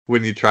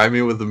when you try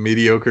me with a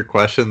mediocre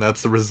question,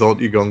 that's the result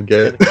you gonna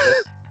get.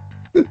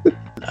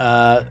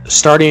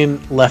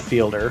 Starting left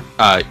fielder.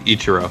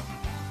 Ichiro.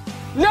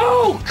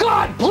 No!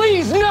 God,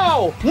 please,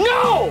 no!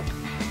 No!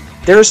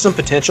 There is some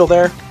potential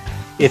there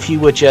if he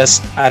would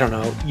just, I don't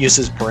know, use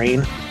his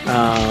brain.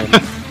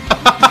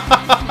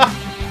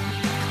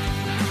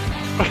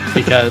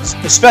 Because,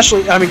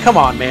 especially, I mean, come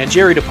on, man.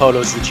 Jerry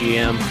DiPoto's the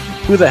GM.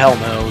 Who the hell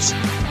knows?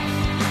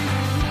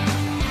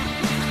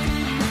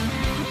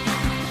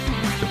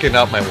 Looking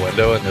out my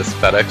window and this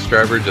FedEx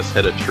driver just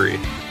hit a tree.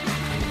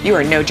 You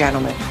are no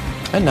gentleman.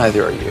 And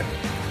neither are you.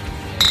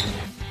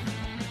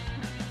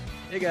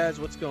 Hey guys,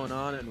 what's going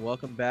on? And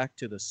welcome back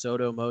to the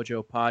Soto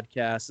Mojo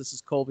podcast. This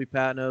is Colby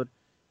Patnode.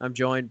 I'm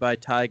joined by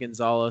Ty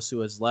Gonzalez, who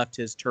has left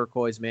his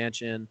turquoise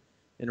mansion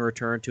and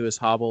returned to his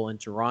hovel in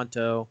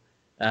Toronto.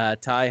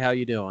 Ty, how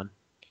you doing?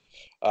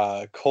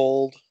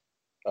 Cold,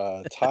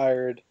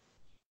 tired,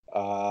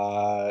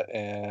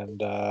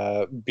 and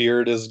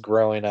beard is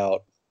growing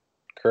out.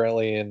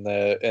 Currently in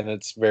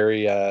its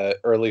very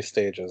early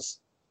stages,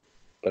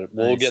 but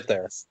we'll get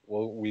there.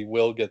 We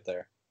will get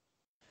there.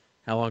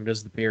 How long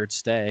does the beard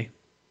stay?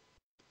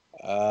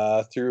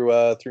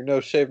 Through No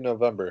Shave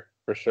November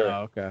for sure.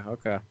 Oh,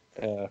 okay.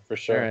 Yeah, for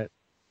sure.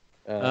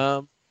 All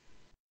right.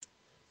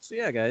 So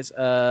yeah, guys.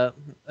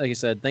 Like I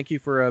said, thank you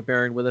for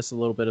bearing with us a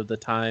little bit of the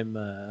time.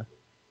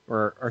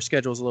 Or our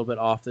schedule's a little bit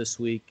off this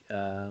week.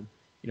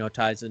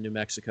 Ty's in New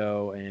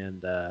Mexico,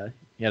 and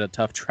he had a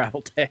tough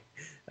travel day.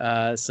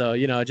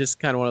 So just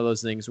kind of one of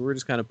those things. We're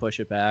just kind of push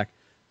it back.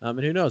 And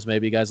who knows?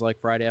 Maybe you guys like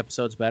Friday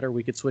episodes better.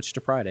 We could switch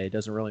to Friday. It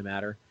doesn't really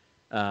matter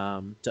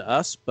to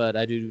us. But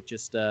I do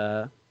just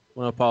want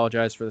to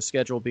apologize for the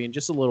schedule being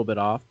just a little bit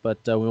off. But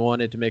we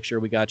wanted to make sure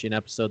we got you an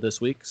episode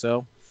this week.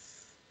 So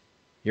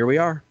here we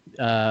are.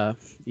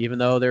 Even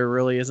though there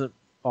really isn't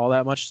all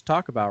that much to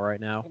talk about right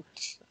now.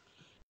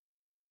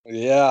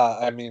 Yeah,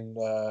 I mean,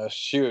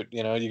 shoot,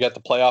 you got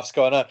the playoffs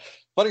going on.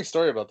 Funny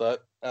story about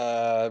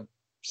that.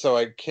 So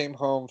I came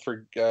home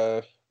for,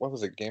 what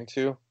was it, game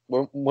 2?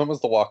 When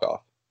was the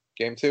walk-off?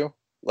 Game 2?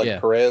 Yeah.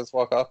 Correa's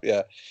walk-off?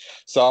 Yeah.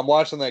 So I'm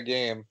watching that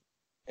game,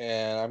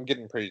 and I'm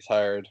getting pretty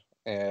tired,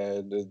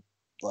 and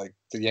the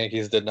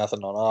Yankees did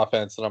nothing on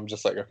offense, and I'm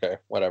just like, okay,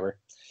 whatever.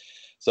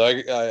 So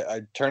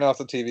I turn off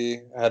the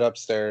TV, head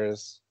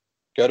upstairs,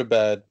 go to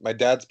bed. My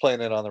dad's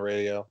playing it on the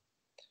radio.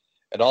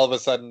 And all of a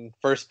sudden,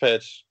 first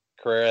pitch,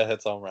 Correa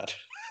hits home run.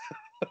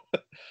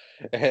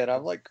 And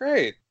I'm like,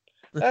 great.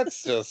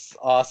 That's just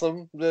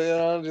awesome.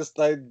 As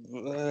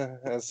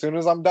soon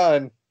as I'm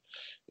done,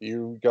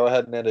 you go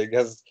ahead and end it.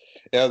 Because,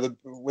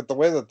 with the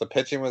way that the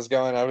pitching was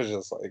going, I was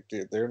just like,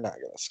 dude, they're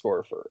not going to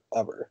score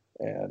forever.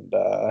 And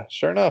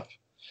sure enough,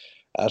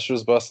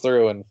 Astros bust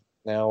through. And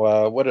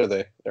now, what are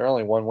they? They're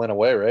only one win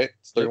away, right?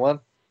 It's 3-1?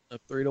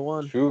 Up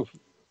 3-1. Ooh.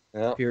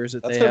 Yeah. Appears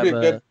that That's they gonna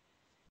have be a good.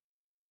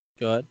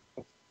 Go ahead.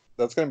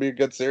 That's going to be a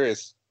good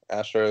series.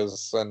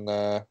 Astros and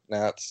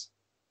Nats.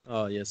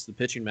 Oh, yes. The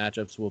pitching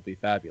matchups will be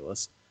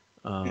fabulous.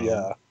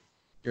 Yeah.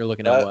 You're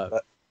looking at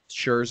what?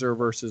 Scherzer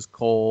versus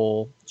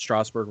Cole,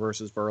 Strasburg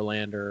versus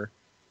Verlander,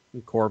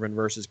 and Corbin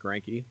versus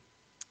Greinke.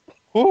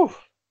 Whew.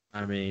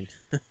 I mean.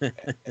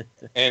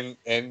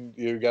 and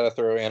you got to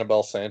throw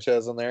Anibal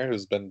Sanchez in there,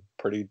 who's been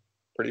pretty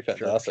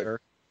fantastic. Sure.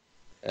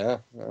 Yeah.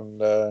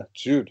 And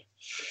Jude.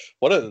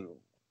 What a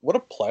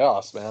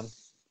playoffs, man.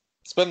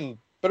 It's been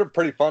a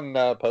pretty fun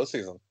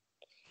postseason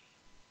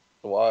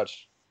to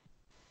watch.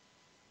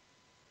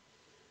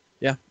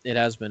 Yeah, it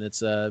has been.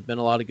 It's been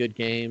a lot of good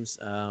games.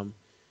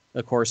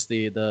 Of course,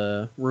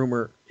 the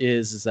rumor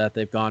is that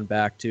they've gone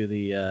back to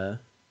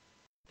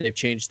they've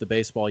changed the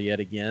baseball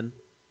yet again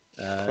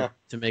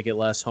to make it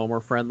less homer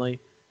friendly.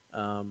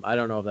 I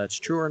don't know if that's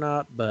true or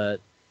not,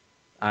 but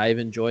I've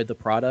enjoyed the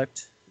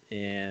product,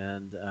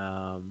 and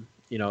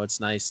it's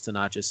nice to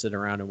not just sit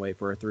around and wait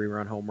for a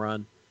 3-run home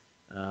run.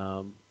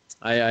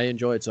 I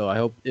enjoy it, so I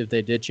hope if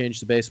they did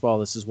change the baseball,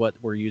 this is what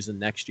we're using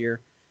next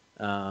year.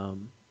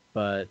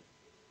 But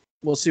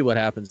we'll see what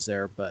happens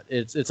there. But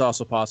it's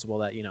also possible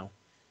that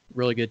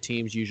really good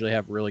teams usually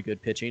have really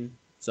good pitching,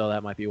 so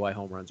that might be why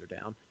home runs are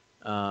down.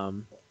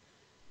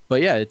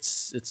 But yeah,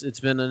 it's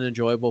been an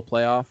enjoyable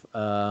playoff.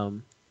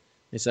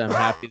 I said I'm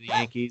happy the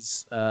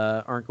Yankees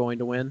aren't going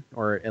to win,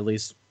 or at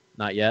least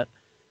not yet.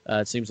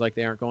 It seems like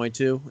they aren't going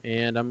to,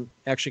 and I'm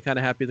actually kind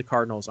of happy the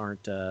Cardinals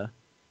aren't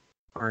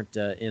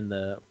in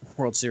the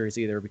World Series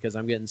either, because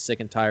I'm getting sick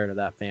and tired of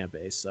that fan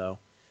base. So,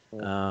 we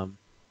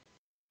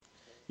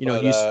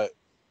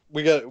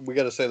got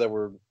to say that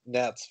we're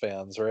Nats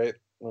fans, right?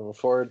 Moving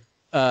forward.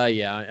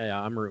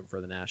 Yeah, I'm rooting for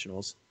the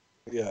Nationals.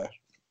 Yeah.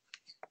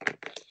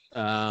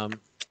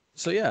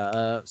 So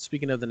yeah,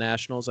 speaking of the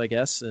Nationals, I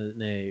guess in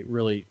a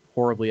really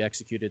horribly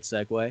executed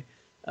segue,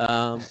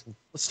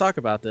 let's talk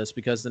about this,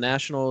 because the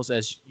Nationals,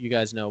 as you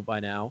guys know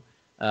by now,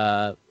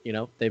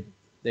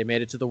 they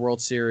made it to the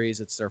World Series.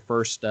 It's their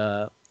first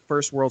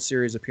World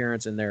Series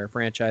appearance in their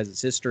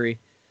franchise's history,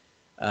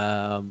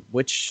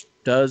 which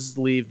does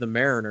leave the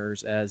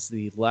Mariners as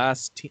the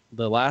last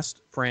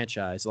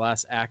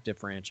active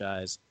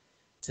franchise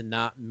to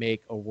not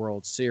make a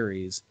World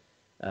Series.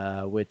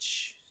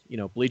 which,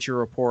 Bleacher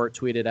Report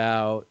tweeted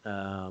out.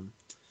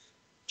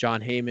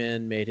 John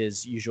Heyman made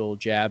his usual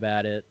jab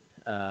at it.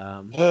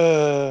 John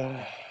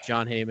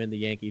Heyman, the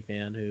Yankee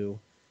fan, who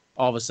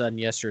all of a sudden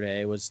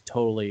yesterday was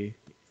totally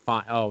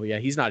fine. Oh, yeah,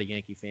 he's not a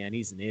Yankee fan.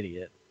 He's an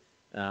idiot.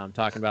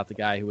 Talking about the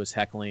guy who was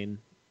heckling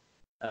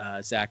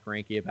Zach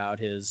Greinke about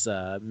his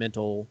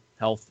mental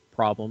health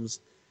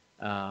problems.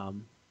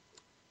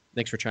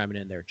 Thanks for chiming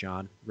in there,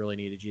 John. Really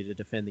needed you to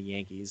defend the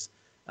Yankees.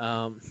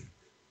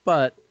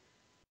 But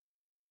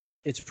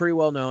it's pretty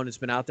well known. It's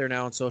been out there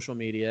now on social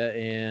media,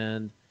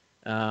 and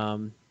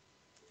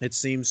it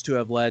seems to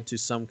have led to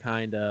some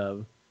kind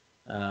of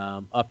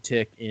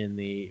uptick in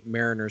the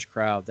Mariners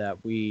crowd that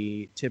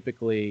we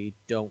typically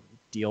don't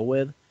deal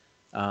with,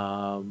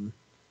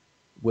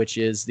 which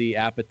is the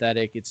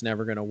apathetic, it's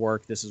never going to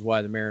work, this is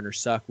why the Mariners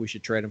suck, we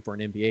should trade them for an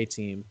NBA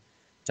team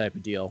type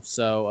of deal.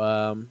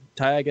 So,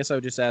 Ty, I guess I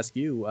would just ask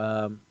you,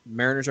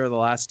 Mariners are the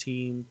last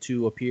team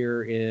to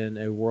appear in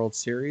a World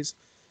Series.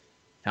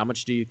 How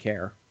much do you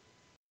care?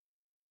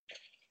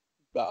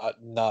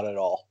 Not at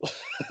all.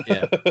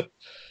 Yeah.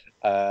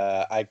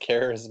 I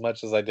care as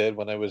much as I did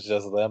when it was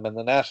just them and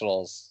the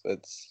Nationals.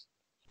 It's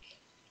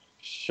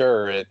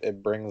sure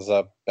it brings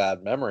up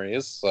bad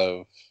memories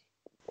of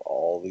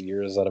all the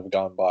years that have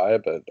gone by,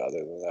 but other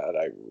than that,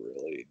 I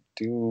really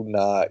do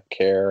not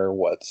care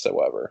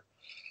whatsoever.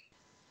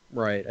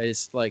 Right.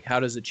 It's like, how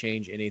does it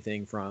change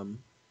anything from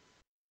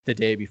the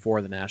day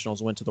before the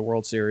Nationals went to the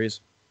World Series?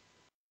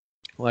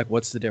 Like,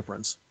 what's the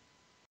difference?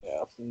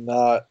 Yeah,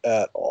 not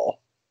at all.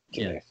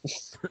 Yeah.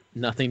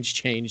 Nothing's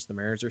changed. The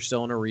Mariners are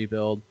still in a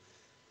rebuild.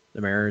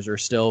 The Mariners are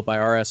still, by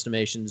our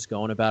estimations,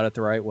 going about it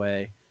the right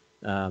way.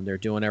 They're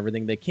doing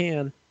everything they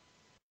can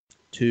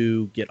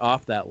to get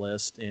off that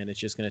list, and it's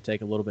just going to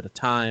take a little bit of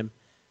time,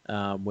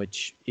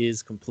 which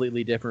is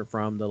completely different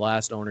from the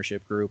last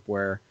ownership group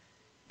where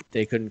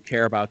they couldn't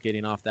care about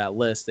getting off that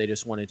list. They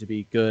just wanted to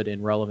be good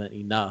and relevant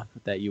enough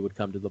that you would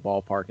come to the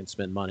ballpark and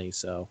spend money.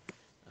 So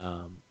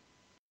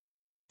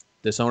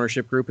this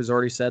ownership group has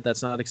already said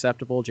that's not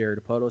acceptable. Jerry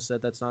Dipoto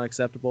said that's not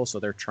acceptable. So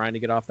they're trying to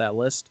get off that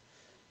list.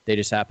 They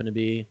just happen to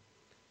be,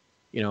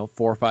 4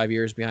 or 5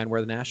 years behind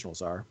where the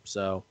Nationals are.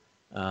 So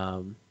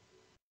I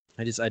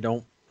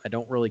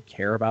don't really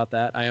care about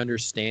that. I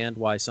understand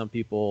why some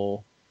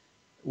people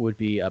would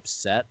be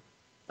upset.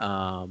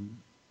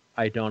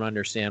 I don't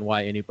understand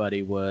why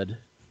anybody would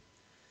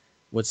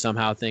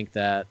somehow think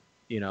that,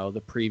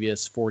 the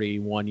previous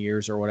 41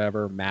 years or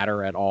whatever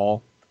matter at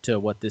all to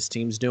what this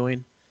team's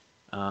doing.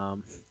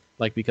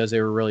 Like, because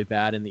they were really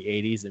bad in the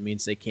 80s, it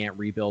means they can't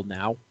rebuild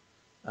now.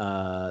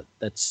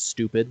 That's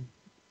stupid,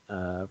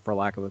 for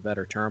lack of a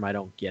better term. I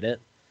don't get it.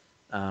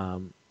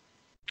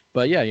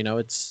 But yeah,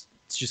 it's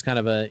just kind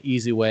of an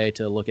easy way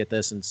to look at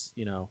this and,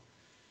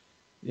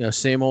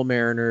 same old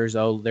Mariners.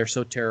 Oh, they're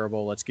so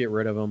terrible. Let's get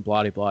rid of them.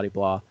 Blah, blah,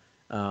 blah.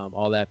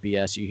 All that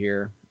BS you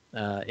hear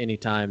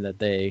anytime that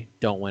they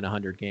don't win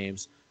 100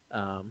 games,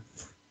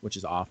 which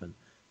is often.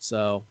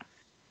 So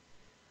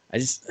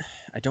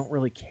I don't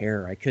really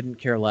care. I couldn't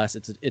care less.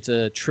 It's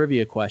a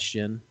trivia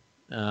question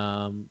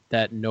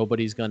that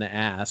nobody's going to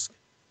ask.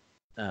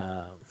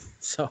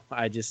 So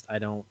I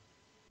don't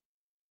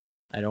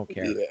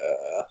care.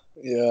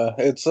 Yeah.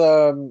 It's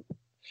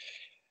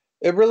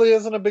it really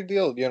isn't a big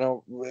deal,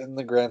 in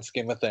the grand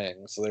scheme of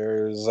things.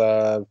 There's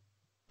the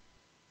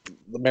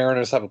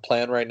Mariners have a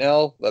plan right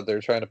now that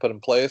they're trying to put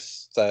in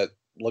place that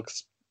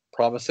looks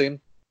promising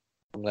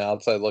from the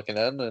outside looking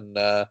in, and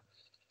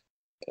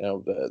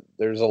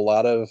there's a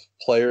lot of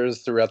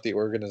players throughout the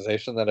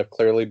organization that have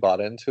clearly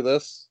bought into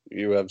this.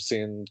 You have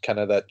seen kind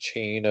of that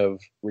chain of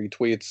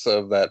retweets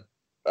of that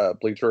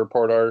Bleacher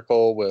Report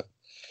article with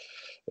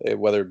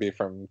whether it be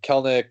from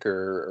Kelnick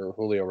or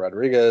Julio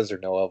Rodriguez or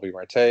Noel V.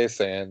 Marte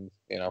saying,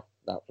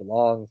 not for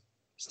long,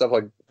 stuff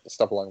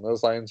along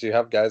those lines. You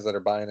have guys that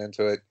are buying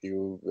into it.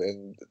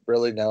 And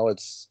really now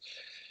it's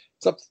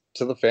up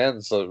to the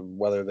fans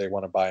whether they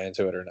want to buy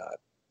into it or not.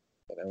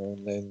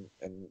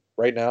 And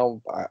right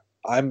now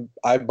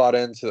I bought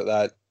into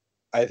that.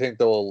 I think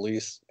they'll at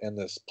least end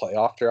this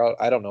playoff drought.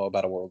 I don't know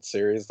about a World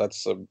Series.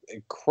 That's an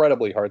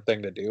incredibly hard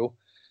thing to do.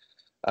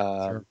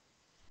 Sure.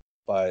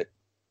 But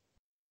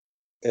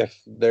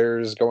if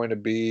there's going to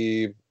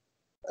be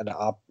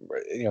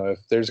if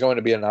there's going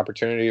to be an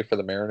opportunity for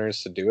the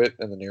Mariners to do it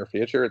in the near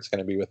future, it's going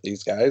to be with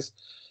these guys.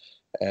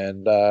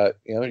 And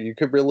you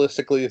could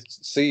realistically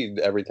see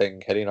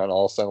everything hitting on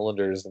all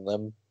cylinders and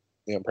them,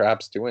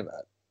 perhaps doing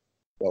that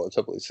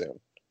relatively soon.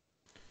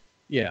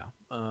 Yeah.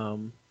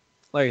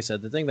 Like I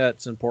said, the thing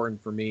that's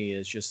important for me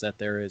is just that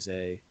there is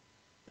a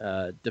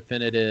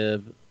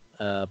definitive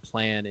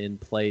plan in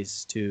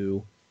place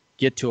to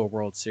get to a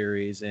World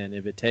Series. And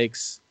if it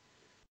takes,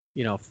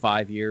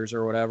 5 years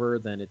or whatever,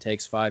 then it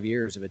takes 5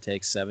 years. If it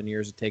takes 7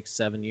 years, it takes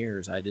 7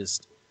 years. I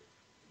just,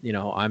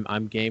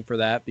 I'm game for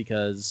that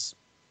because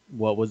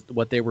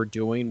what they were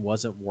doing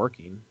wasn't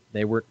working.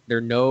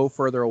 They're no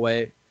further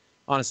away.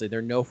 Honestly,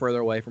 they're no further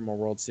away from a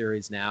World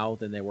Series now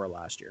than they were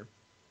last year.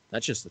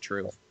 That's just the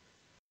truth.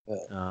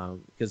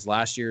 Because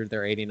last year,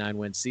 their 89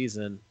 win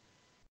season,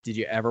 did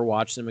you ever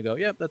watch them and go,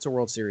 "Yep, that's a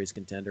World Series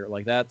contender"?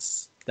 Like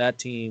that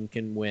team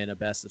can win a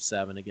best of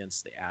 7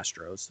 against the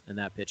Astros and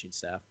that pitching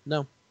staff.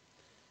 No,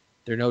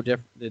 they're no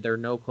different. They're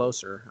no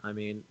closer. I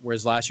mean,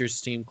 whereas last year's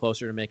team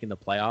closer to making the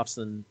playoffs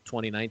than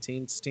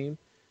 2019's team?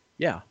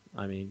 Yeah,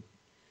 I mean,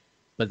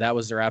 but that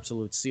was their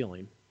absolute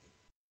ceiling.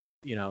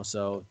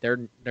 So they're.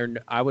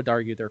 I would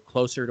argue they're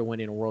closer to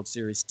winning a World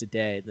Series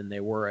today than they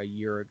were a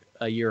year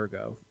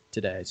ago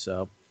today.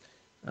 So,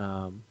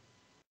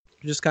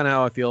 just kind of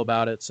how I feel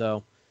about it.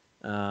 So,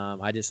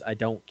 I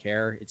don't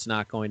care. It's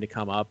not going to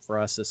come up for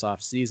us this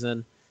off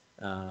season.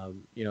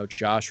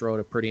 Josh wrote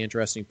a pretty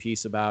interesting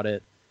piece about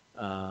it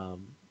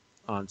on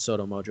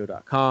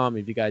sotomojo.com.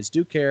 If you guys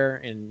do care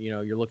and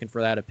you're looking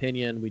for that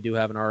opinion, we do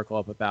have an article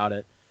up about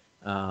it.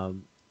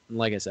 And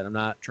like I said, I'm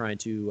not trying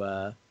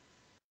to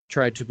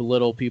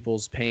belittle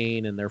people's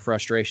pain and their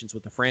frustrations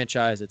with the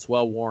franchise. It's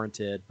well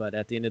warranted, but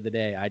at the end of the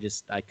day,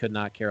 I could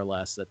not care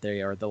less that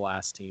they are the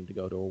last team to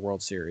go to a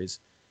World Series.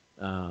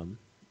 I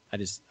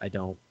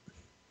don't.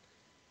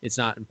 It's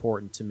not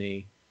important to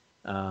me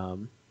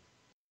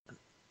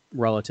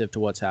relative to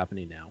what's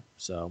happening now.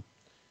 So,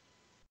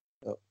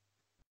 all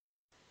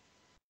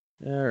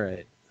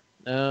right.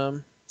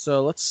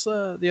 So let's.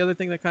 The other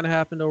thing that kind of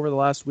happened over the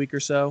last week or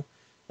so.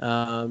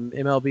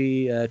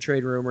 MLB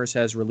Trade Rumors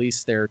has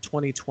released their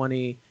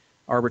 2020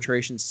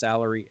 arbitration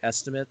salary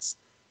estimates.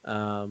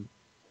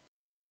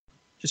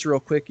 Just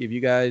real quick, if you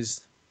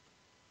guys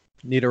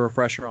need a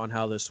refresher on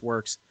how this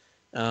works,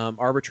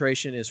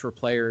 arbitration is for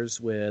players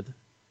who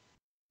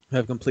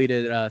have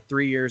completed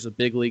 3 years of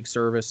big league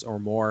service or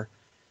more.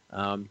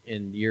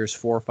 In years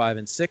 4, 5,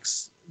 and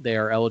 6, they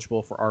are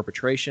eligible for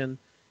arbitration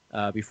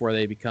before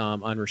they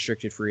become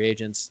unrestricted free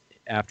agents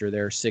after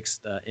their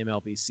 6th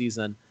MLB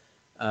season.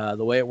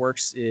 The way it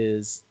works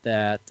is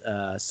that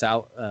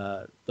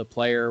the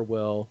player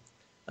will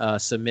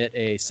submit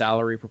a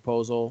salary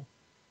proposal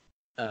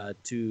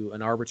to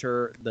an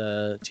arbiter.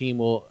 The team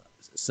will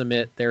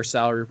submit their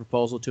salary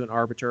proposal to an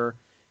arbiter.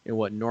 And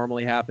what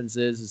normally happens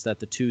is that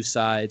the two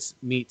sides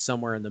meet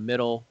somewhere in the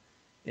middle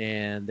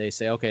and they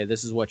say, okay,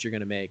 this is what you're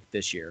going to make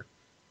this year.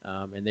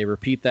 And they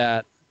repeat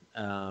that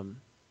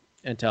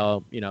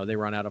until, they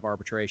run out of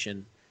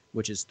arbitration,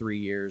 which is 3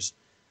 years.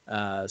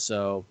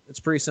 So it's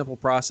a pretty simple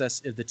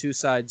process. If the two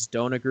sides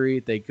don't agree,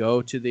 they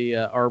go to the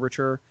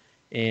arbiter,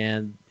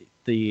 and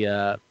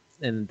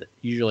and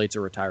usually it's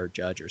a retired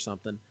judge or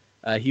something.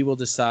 He will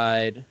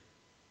decide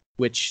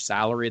which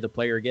salary the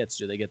player gets.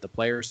 Do they get the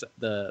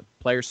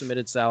player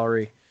submitted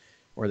salary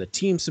or the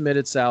team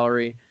submitted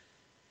salary?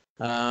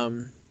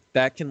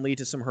 That can lead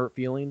to some hurt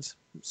feelings.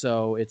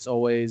 So it's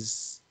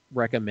always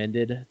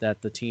recommended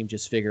that the team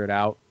just figure it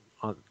out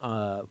on,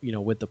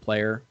 with the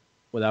player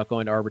without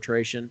going to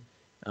arbitration.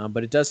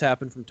 But it does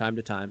happen from time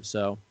to time.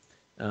 So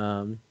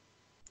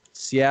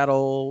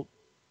Seattle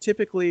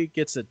typically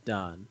gets it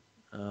done.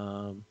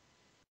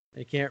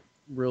 I can't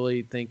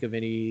really think of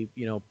any,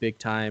 big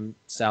time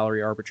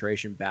salary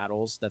arbitration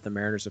battles that the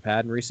Mariners have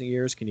had in recent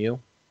years. Can you?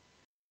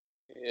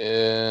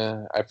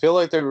 Yeah, I feel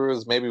like there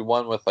was maybe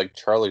one with like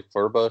Charlie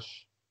Furbush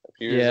a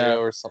few years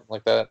ago or something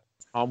like that.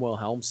 Tom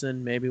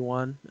Wilhelmsen, maybe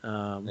one.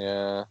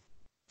 Yeah.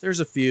 There's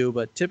a few,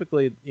 but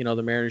typically,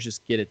 the Mariners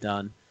just get it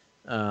done.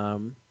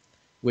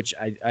 Which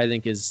I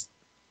think is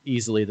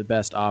easily the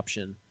best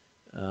option.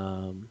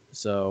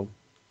 So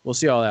we'll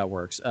see how that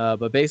works.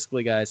 But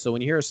basically, guys, so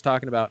when you hear us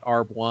talking about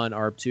ARB1,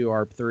 ARB2,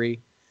 ARB3,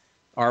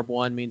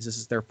 ARB1 means this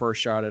is their first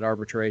shot at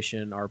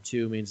arbitration.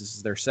 ARB2 means this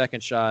is their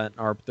second shot.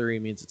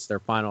 ARB3 means it's their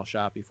final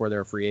shot before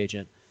they're a free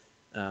agent.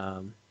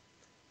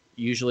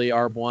 Usually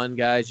ARB1,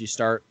 guys, you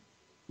start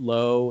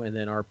low, and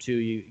then ARB2,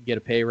 you get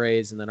a pay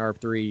raise, and then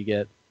ARB3, you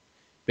get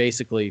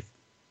basically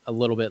a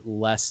little bit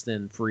less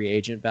than free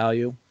agent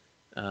value.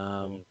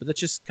 But that's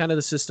just kind of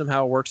the system,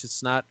 how it works.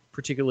 It's not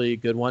particularly a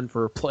good one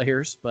for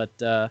players, but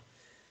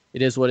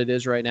it is what it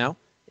is right now.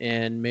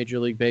 And Major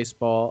League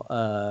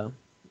Baseball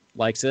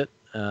likes it.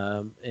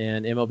 And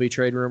MLB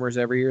Trade Rumors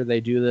every year, they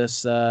do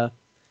this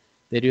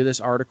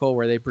article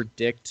where they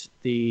predict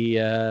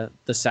the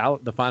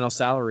final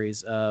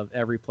salaries of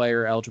every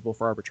player eligible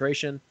for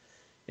arbitration,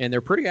 and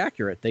they're pretty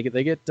accurate. They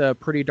get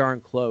pretty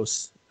darn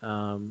close.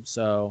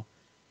 So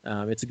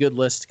it's a good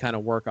list to kind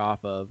of work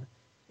off of.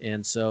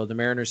 And so the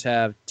Mariners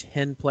have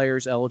 10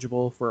 players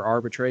eligible for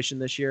arbitration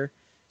this year.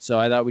 So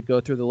I thought we'd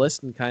go through the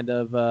list and kind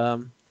of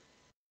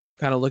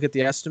look at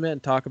the estimate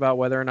and talk about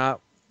whether or not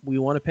we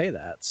want to pay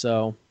that.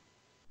 So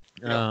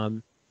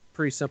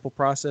pretty simple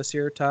process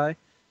here, Ty.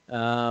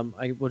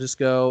 We'll just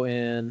go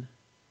in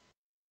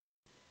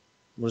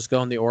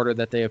the order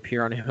that they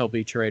appear on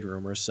MLB Trade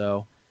Rumors.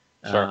 So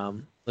Sure.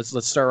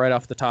 Let's start right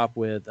off the top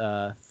with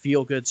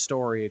feel good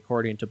story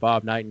according to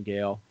Bob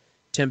Nightingale,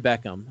 Tim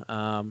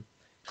Beckham.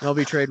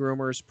 MLB Trade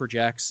Rumors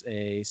projects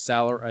a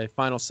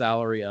final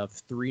salary of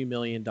 $3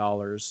 million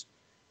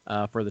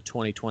for the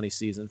 2020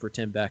 season for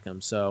Tim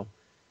Beckham. So,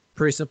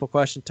 pretty simple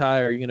question,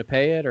 Ty. Are you going to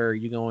pay it, or are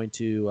you going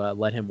to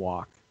let him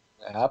walk?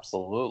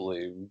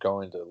 Absolutely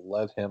going to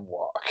let him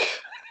walk.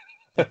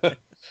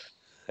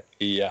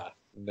 Yeah.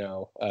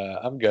 No,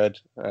 I'm good.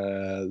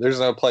 There's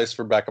no place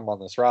for Beckham on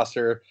this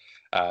roster.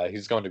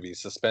 He's going to be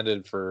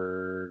suspended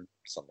for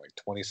something like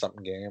 20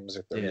 something games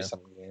or 30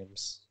 something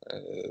games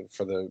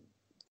for the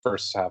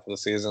first half of the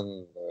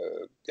season.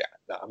 Yeah,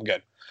 no, I'm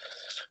good.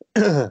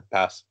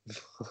 Pass.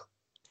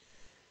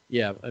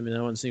 Yeah, I mean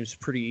that one seems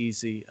pretty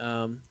easy.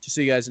 Just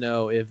so you guys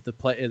know, if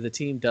the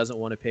team doesn't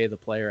want to pay the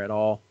player at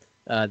all,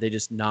 they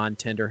just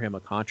non-tender him a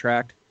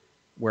contract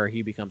where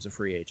he becomes a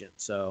free agent.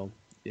 So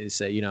they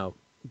say,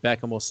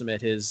 Beckham will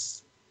submit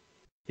his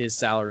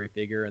salary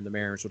figure, and the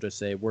Mariners will just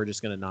say, we're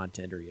just going to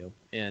non-tender you,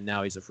 and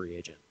now he's a free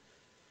agent.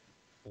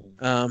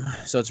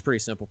 So it's a pretty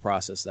simple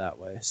process that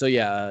way. So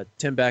yeah,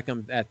 Tim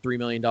Beckham at $3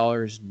 million,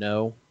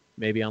 no,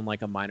 maybe on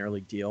like a minor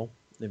league deal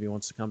if he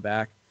wants to come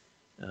back.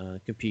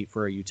 Compete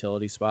for a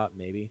utility spot,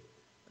 maybe.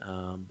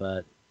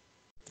 But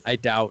I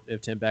doubt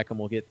if Tim Beckham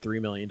will get $3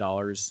 million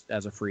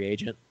as a free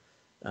agent.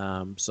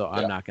 So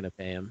I'm not going to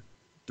pay him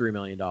 $3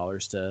 million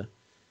to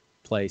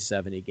play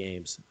 70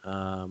 games.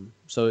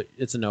 So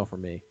it's a no for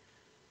me.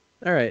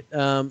 All right.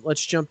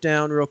 Let's jump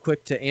down real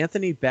quick to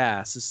Anthony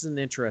Bass. This is an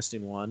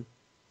interesting one.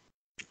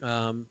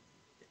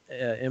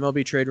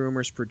 MLB Trade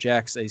Rumors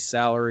projects a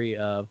salary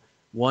of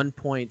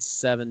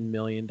 $1.7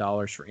 million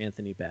for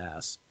Anthony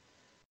Bass.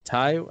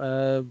 Ty,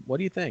 what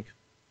do you think?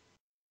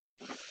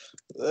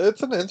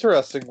 It's an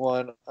interesting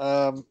one.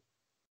 I'm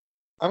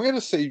going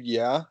to say,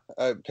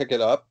 I'd pick it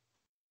up.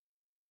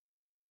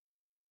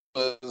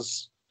 It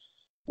was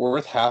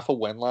worth half a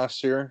win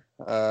last year.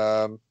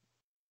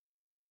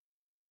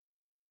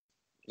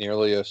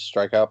 Nearly a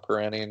strikeout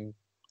per inning.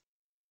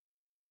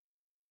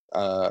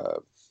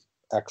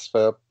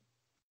 xFIP.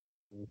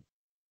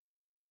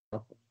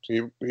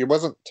 He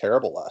wasn't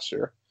terrible last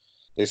year.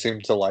 They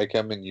seemed to like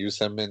him and use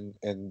him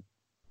in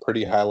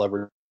pretty high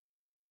leverage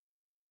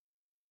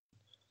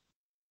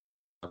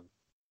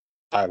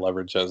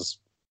as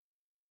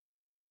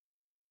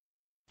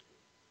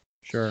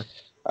sure.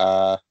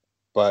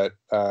 But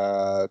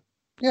I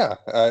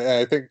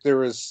think there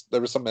was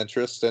some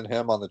interest in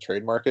him on the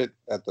trade market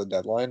at the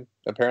deadline,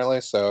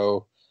 apparently.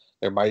 So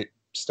there might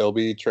still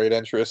be trade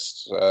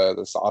interest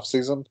this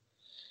offseason.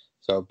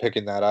 So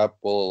picking that up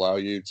will allow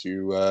you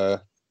to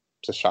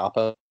shop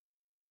him.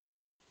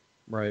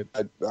 Right.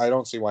 I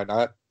don't see why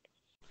not.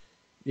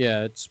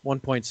 Yeah, it's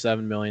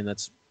 $1.7 million.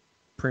 That's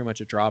pretty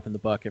much a drop in the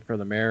bucket for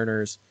the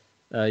Mariners.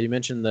 You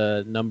mentioned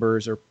the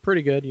numbers are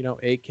pretty good.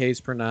 8 Ks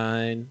per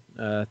 9,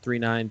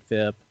 3.9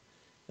 FIP,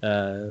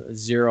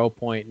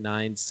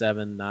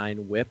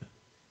 0.979 WHIP.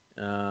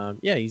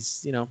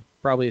 He's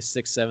probably a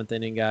 6th, 7th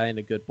inning guy and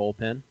a good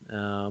bullpen.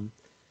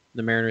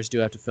 The Mariners do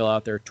have to fill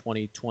out their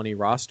 2020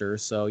 roster,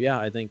 so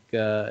I think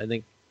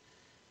a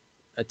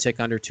tick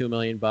under $2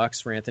 million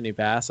for Anthony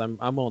Bass,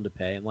 I'm willing to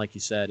pay. And like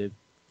you said, if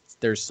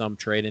there's some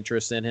trade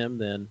interest in him,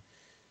 then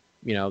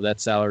that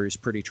salary is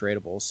pretty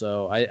tradable.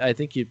 So I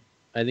think you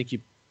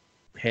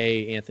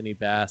pay Anthony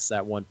Bass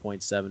that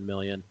 $1.7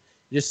 million.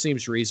 It just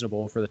seems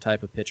reasonable for the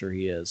type of pitcher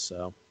he is.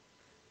 So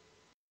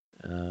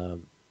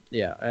I'm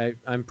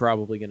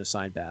probably going to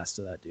sign Bass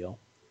to that deal.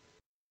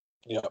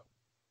 Yep.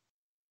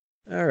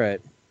 All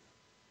right.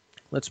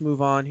 Let's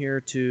move on here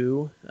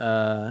to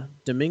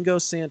Domingo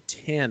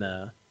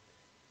Santana,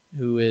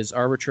 who is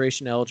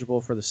arbitration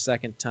eligible for the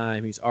second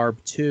time. He's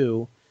ARB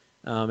 2.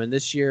 And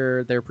this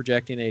year they're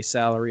projecting a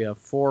salary of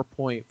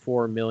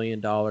 $4.4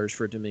 million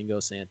for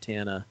Domingo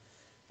Santana.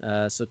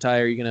 So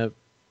Ty, are you going to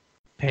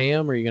pay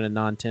him or are you going to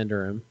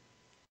non-tender him?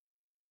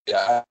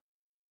 Yeah.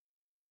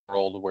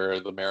 World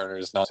where the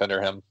Mariners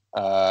non-tender him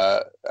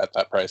at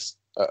that price.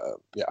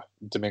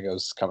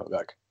 Domingo's coming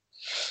back.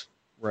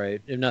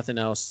 Right. If nothing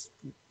else,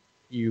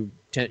 you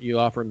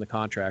offer him the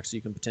contract so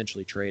you can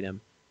potentially trade him.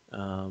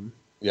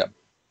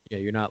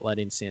 You're not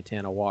letting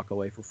Santana walk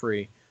away for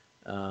free.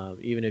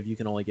 Even if you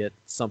can only get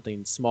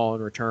something small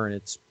in return,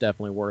 it's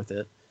definitely worth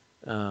it.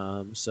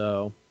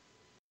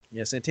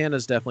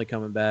 Santana's definitely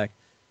coming back.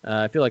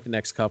 I feel like the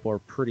next couple are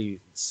pretty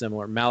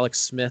similar. Malik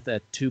Smith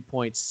at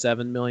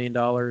 $2.7 million.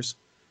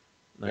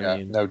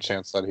 No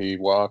chance that he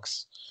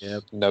walks.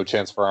 Yep. No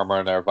chance for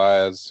Amar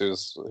Narvaez,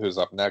 who's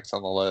up next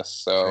on the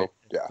list. So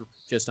right.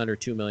 Just under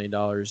 $2 million,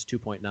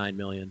 $2.9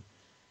 million.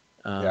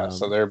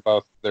 So they're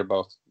both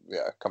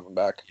coming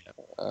back.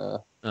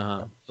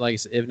 Like I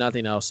said, if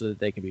nothing else, so that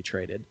they can be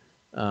traded.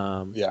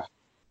 All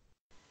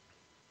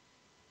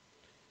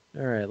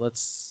right,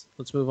 let's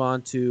move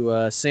on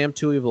to Sam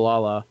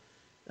Tuivailala,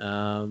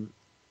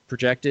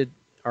 projected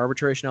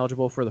arbitration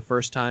eligible for the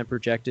first time,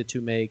 projected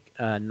to make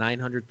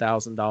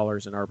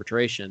 $900,000 in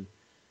arbitration.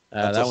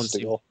 That one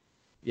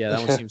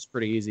seems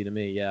pretty easy to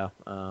me.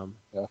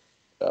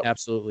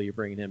 Absolutely, you're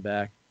bringing him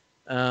back.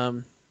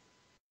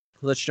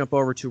 Let's jump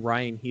over to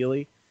Ryan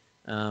Healy.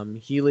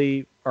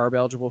 Healy, ARB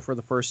eligible for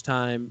the first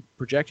time,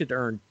 projected to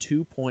earn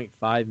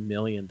 $2.5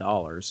 million.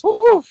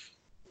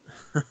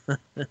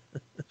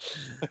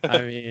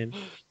 I mean,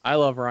 I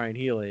love Ryan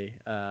Healy.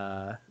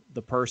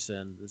 The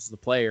person, this is the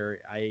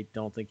player. I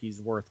don't think he's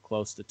worth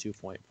close to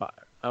 2.5.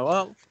 Well,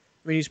 I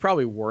mean, he's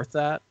probably worth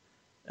that.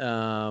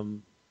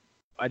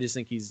 I just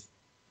think he's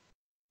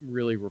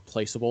really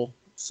replaceable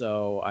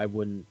so I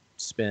wouldn't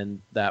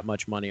spend that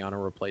much money on a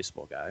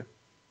replaceable guy.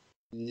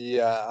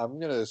 Yeah, I'm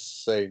gonna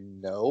say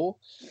no,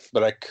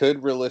 but I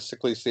could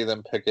realistically see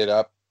them pick it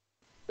up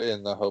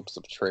in the hopes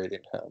of trading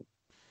him.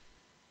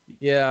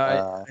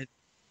 Yeah,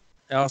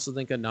 I also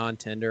think a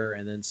non-tender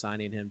and then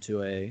signing him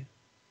to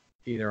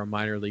either a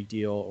minor league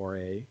deal or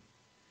a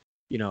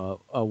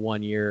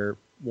 1 year,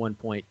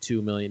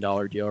 $1.2 million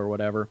deal or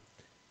whatever.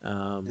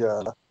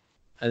 Yeah.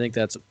 I think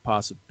that's a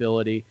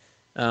possibility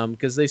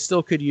because they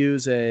still could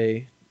use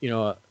a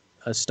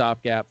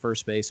stopgap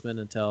first baseman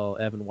until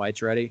Evan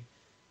White's ready.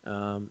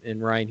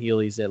 And Ryan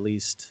Healy's at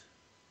least,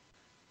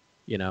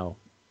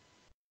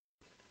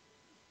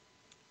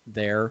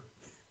 there.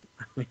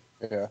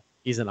 Yeah.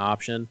 He's an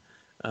option.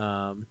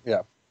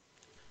 Yeah.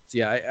 So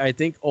yeah, I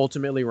think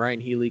ultimately Ryan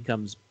Healy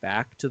comes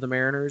back to the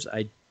Mariners.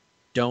 I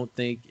don't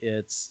think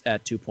it's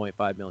at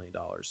 $2.5 million.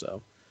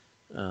 So,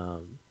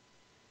 but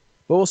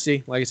we'll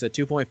see. Like I said,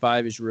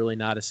 2.5 is really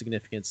not a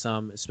significant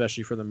sum,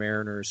 especially for the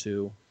Mariners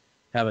who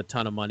have a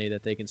ton of money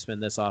that they can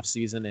spend this off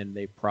season, and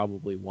they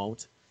probably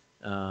won't.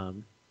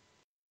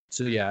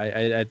 So yeah,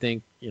 I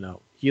think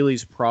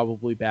Healy's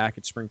probably back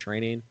at spring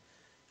training,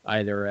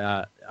 either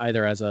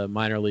as a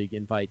minor league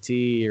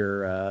invitee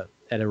or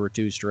at a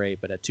reduced rate.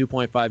 But at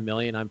 $2.5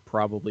 million, I'm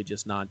probably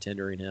just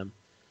non-tendering him,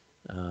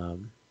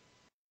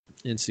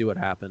 and see what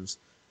happens.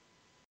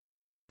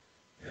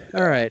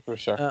 All right, For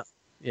sure.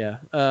 yeah,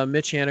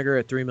 Mitch Haniger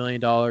at $3 million.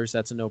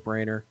 That's a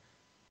no-brainer.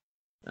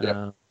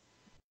 Yep.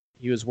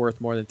 He was worth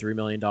more than $3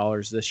 million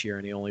this year,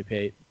 and he only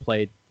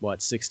played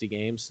 60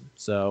 games.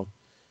 So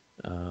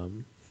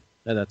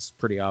that's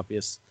pretty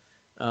obvious.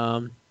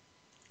 And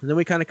then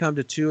we kind of come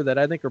to two that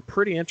I think are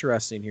pretty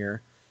interesting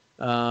here.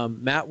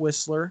 Matt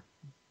Whistler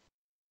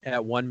at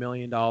 $1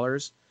 million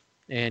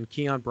and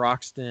Keon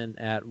Broxton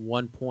at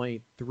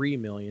 $1.3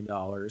 million.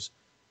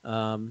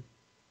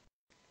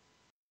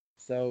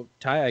 So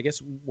Ty, I guess,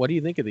 what do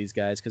you think of these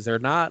guys? Because they're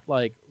not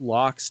like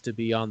locks to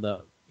be on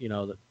the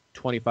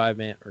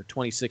 25-man or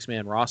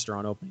 26-man roster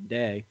on opening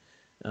day.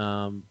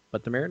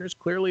 But the Mariners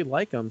clearly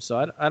like them.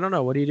 So I don't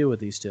know. What do you do with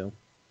these two?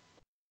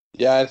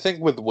 Yeah, I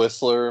think with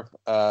Whistler,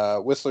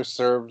 Whistler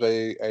served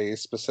a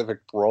specific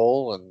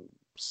role and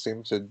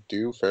seemed to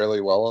do fairly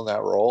well in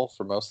that role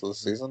for most of the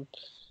season.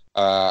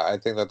 I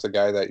think that's a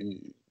guy that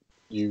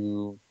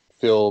you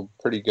feel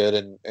pretty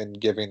good in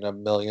giving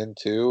 $1 million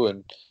to,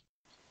 and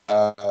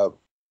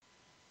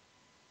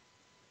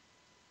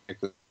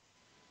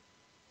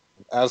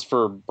as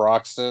for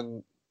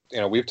Broxton,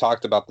 we've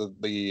talked about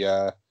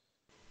the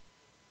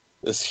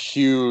this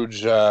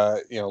huge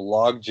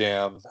log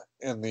jam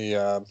in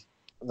the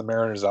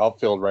Mariners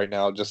outfield right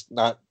now, just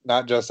not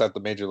just at the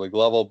major league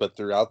level, but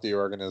throughout the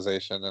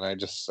organization. And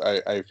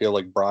I feel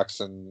like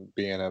Broxton,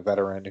 being a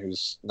veteran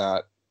who's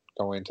not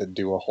going to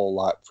do a whole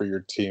lot for your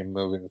team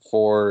moving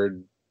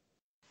forward,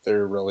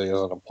 there really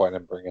isn't a point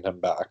in bringing him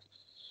back.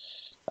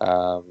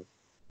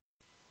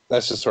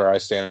 That's just where I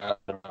stand. I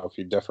don't know if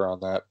you differ on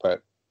that,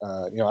 but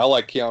I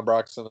like Keon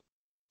Broxton,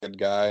 good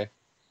guy.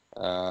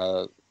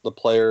 The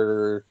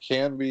player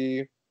can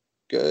be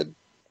good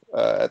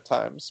at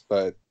times,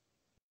 but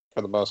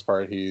for the most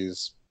part,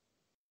 he's,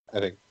 I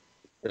think,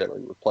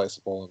 fairly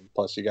replaceable. And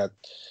plus, you got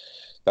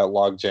that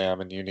log jam,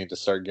 and you need to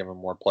start giving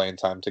more playing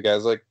time to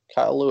guys like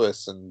Kyle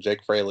Lewis and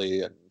Jake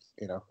Fraley, and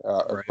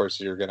of course,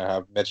 you're going to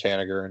have Mitch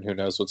Haniger, and who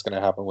knows what's going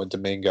to happen with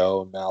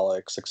Domingo and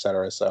Alex,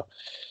 etc. So,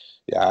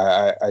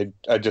 yeah,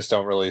 I just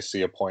don't really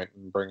see a point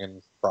in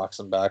bringing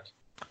Broxton back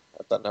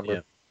at that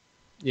number.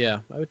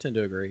 Yeah, I would tend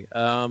to agree.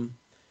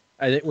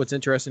 I think what's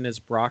interesting is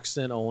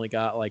Broxton only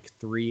got like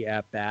 3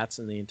 at-bats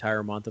in the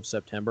entire month of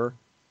September.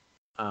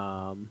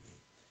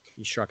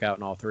 He struck out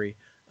in all 3.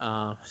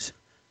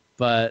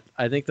 But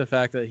I think the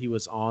fact that he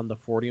was on the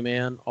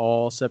 40-man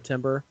all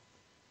September,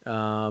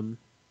 I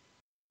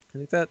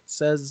think that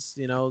says,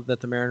 that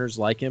the Mariners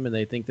like him and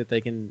they think that they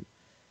can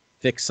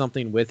fix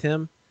something with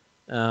him.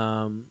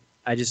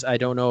 I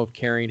don't know if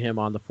carrying him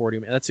on the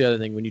 40-man. That's the other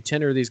thing. When you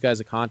tender these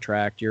guys a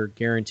contract, you're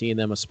guaranteeing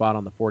them a spot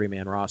on the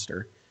 40-man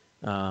roster.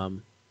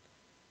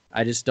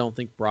 I just don't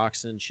think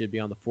Broxton should be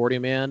on the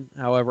 40-man.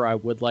 However, I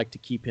would like to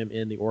keep him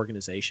in the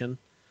organization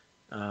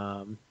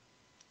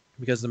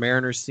because the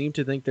Mariners seem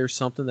to think there's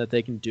something that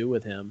they can do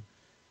with him.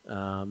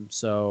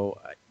 So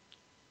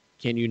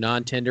can you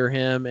non-tender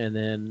him and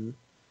then,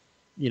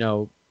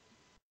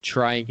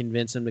 try and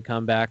convince him to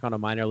come back on a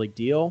minor league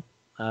deal?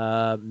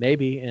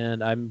 Maybe,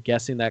 and I'm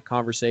guessing that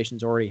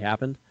conversation's already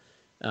happened.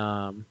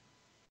 And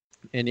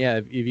yeah,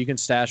 if you can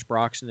stash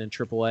Broxton in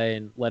AAA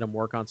and let him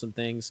work on some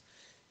things,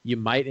 you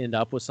might end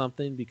up with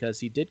something, because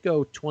he did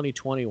go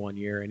 2020 one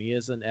year, and he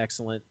is an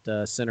excellent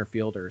center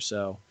fielder.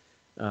 So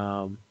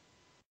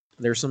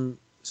there's some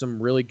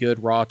really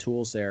good raw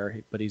tools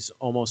there, but he's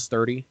almost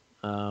 30.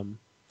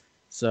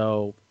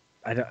 So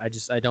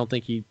I don't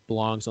think he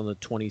belongs on the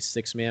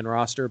 26-man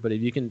roster. But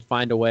if you can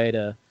find a way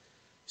to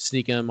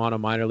sneak him on a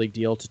minor league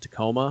deal to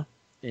Tacoma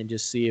and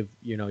just see if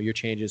your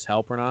changes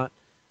help or not,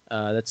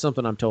 that's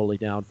something I'm totally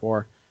down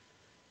for.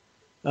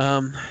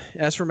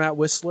 As for Matt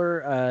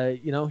Whistler,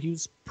 he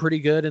was pretty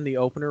good in the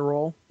opener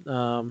role. He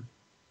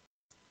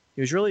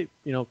was really,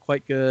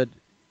 quite good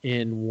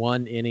in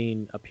one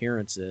inning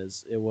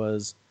appearances. It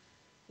was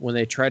when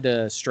they tried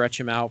to stretch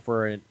him out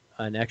for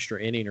an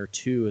extra inning or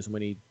two is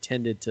when he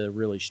tended to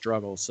really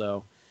struggle.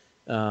 So,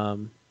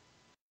 the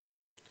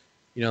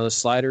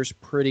slider's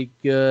pretty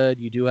good.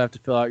 You do have to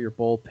fill out your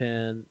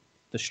bullpen.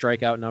 The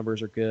strikeout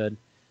numbers are good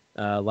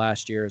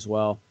last year as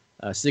well.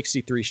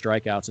 63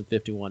 strikeouts in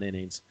 51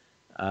 innings.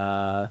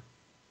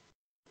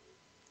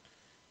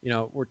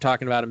 We're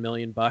talking about $1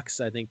 million. I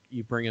think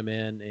you bring him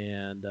in,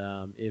 and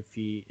if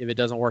it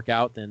doesn't work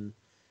out, then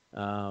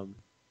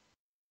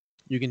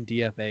you can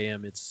DFA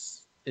him.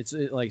 It's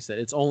like I said,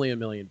 it's only $1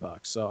 million.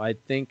 So I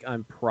think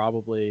I'm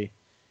probably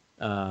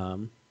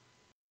going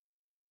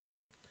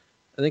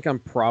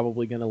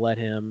to let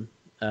him.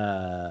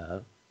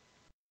 I'm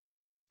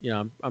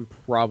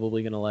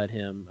probably going to let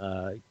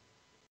him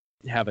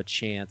have a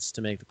chance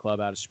to make the club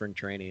out of spring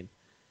training.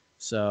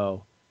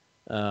 So.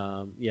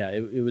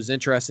 It was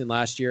interesting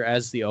last year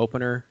as the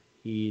opener.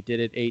 He did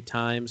it 8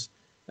 times.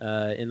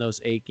 In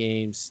those 8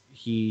 games,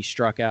 he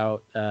struck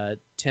out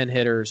 10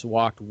 hitters,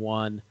 walked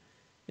 1,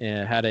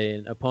 and had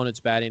an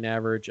opponent's batting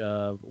average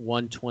of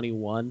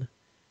 121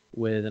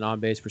 with an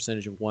on-base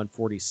percentage of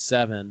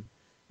 147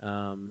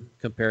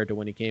 compared to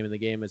when he came in the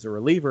game as a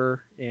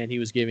reliever, and he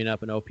was giving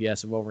up an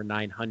OPS of over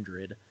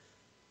 900.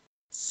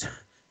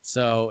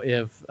 So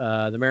if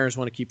the Mariners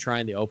want to keep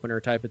trying the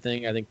opener type of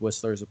thing, I think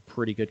Whistler is a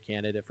pretty good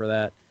candidate for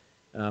that.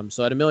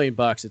 So at $1 million,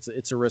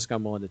 it's a risk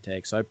I'm willing to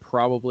take. So I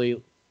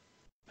probably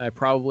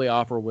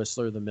offer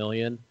Whistler the $1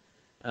 million,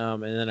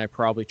 and then I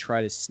probably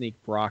try to sneak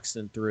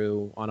Broxton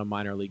through on a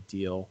minor league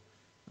deal,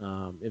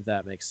 if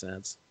that makes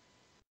sense.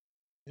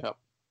 Yep.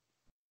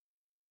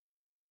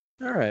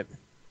 All right.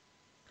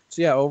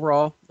 So yeah,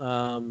 overall,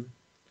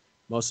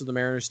 most of the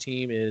Mariners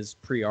team is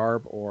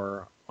pre-arb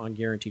or on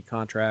guaranteed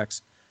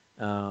contracts.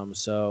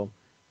 So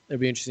it'd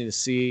be interesting to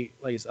see.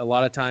 Like a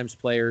lot of times,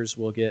 players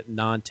will get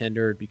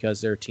non-tendered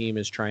because their team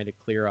is trying to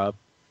clear up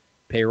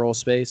payroll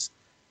space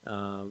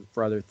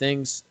for other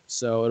things.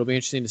 So it'll be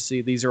interesting to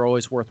see. These are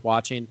always worth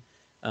watching.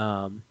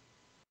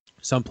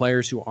 Some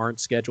players who aren't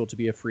scheduled to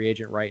be a free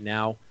agent right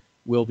now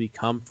will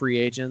become free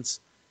agents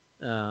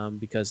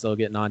because they'll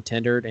get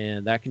non-tendered,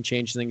 and that can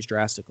change things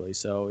drastically.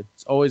 So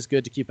it's always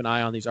good to keep an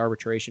eye on these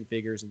arbitration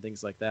figures and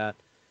things like that.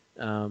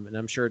 And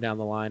I'm sure down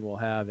the line we'll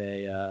have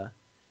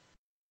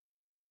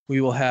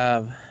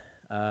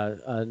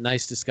a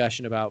nice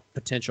discussion about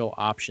potential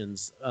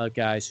options,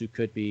 guys who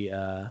could be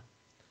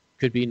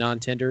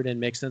non-tendered and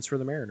make sense for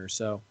the Mariners.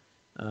 So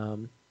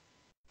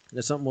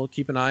that's something we'll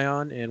keep an eye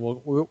on, and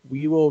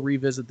we will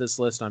revisit this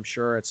list, I'm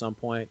sure, at some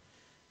point.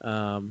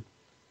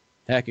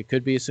 Heck, it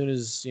could be as soon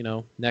as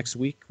next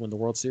week when the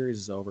World Series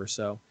is over.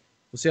 So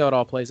we'll see how it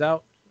all plays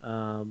out.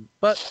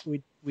 But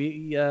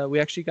we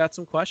actually got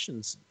some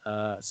questions,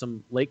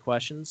 some late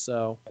questions.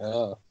 So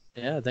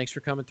yeah, thanks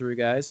for coming through,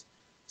 guys.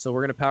 So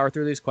we're going to power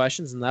through these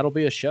questions, and that'll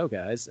be a show,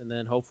 guys. And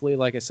then hopefully,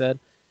 like I said,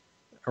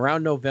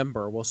 around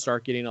November, we'll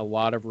start getting a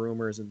lot of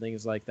rumors and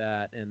things like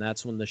that, and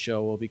that's when the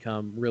show will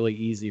become really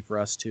easy for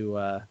us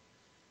to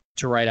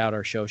write out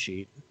our show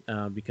sheet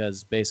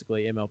because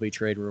basically MLB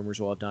trade rumors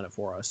will have done it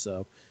for us.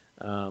 So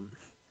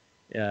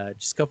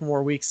just a couple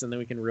more weeks, and then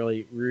we can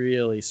really,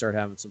 really start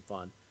having some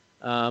fun.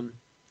 Well,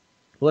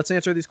 let's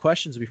answer these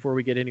questions before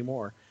we get any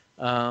more.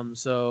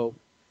 So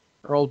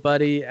our old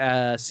buddy,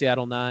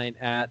 Seattle9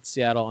 at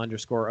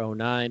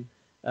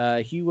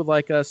Seattle_09. He would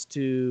like us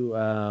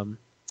to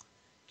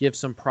give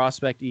some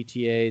prospect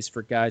ETAs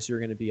for guys who are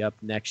going to be up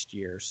next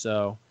year.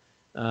 So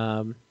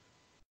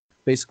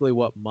basically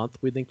what month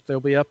we think they'll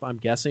be up, I'm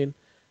guessing.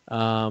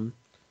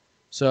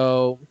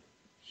 So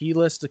he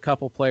lists a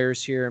couple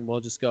players here, and we'll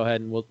just go ahead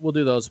and we'll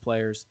do those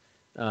players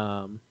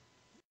right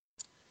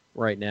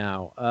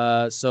now.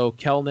 So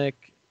Kelnick,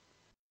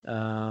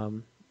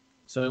 so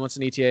he wants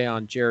an ETA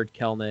on Jared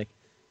Kelnick.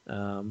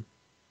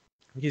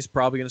 He's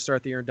probably going to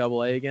start the year in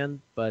Double A again.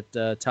 But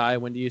Ty,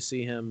 when do you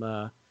see him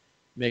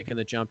making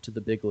the jump to the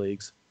big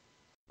leagues?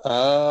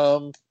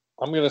 I'm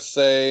going to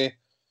say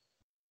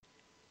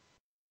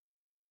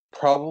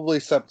probably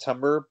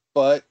September,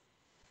 but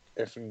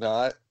if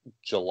not,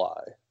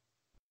 July.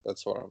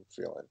 That's what I'm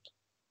feeling.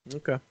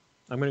 Okay.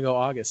 I'm going to go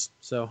August.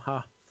 So,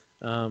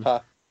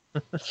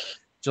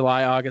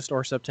 July, August,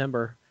 or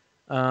September.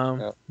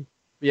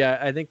 Yeah,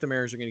 I think the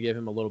Mariners are going to give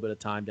him a little bit of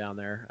time down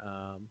there.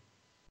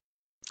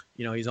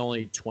 He's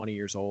only 20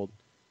 years old.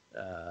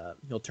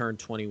 He'll turn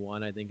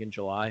 21, I think, in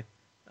July.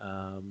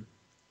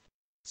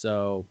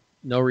 So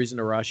no reason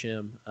to rush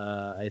him.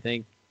 I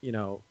think,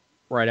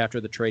 right after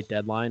the trade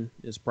deadline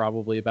is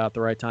probably about the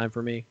right time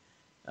for me.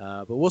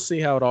 But we'll see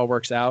how it all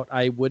works out.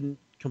 I wouldn't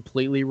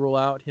completely rule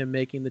out him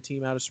making the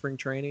team out of spring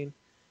training.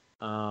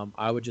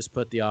 I would just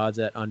put the odds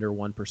at under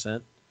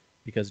 1%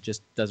 because it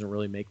just doesn't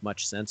really make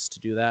much sense to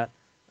do that.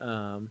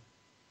 But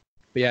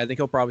yeah, I think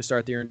he'll probably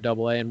start the year in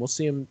Double A, and we'll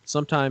see him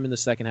sometime in the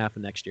second half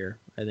of next year.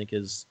 I think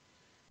is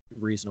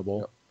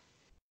reasonable.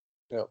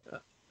 Yep.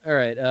 All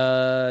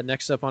right.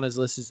 Next up on his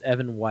list is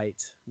Evan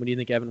White. When do you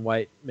think Evan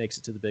White makes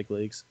it to the big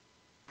leagues?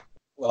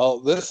 Well,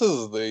 this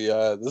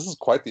is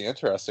quite the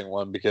interesting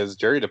one because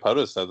Jerry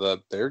Dipoto said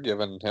that they're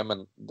going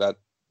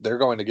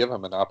to give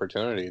him an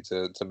opportunity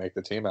to make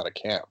the team out of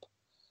camp.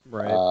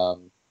 Right.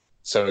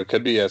 So it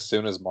could be as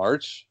soon as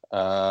March.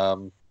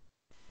 I'm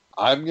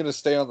going to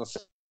stay on the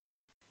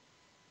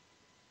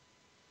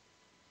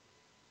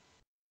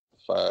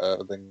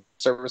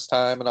service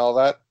time and all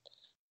that.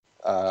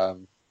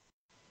 I'm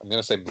going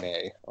to say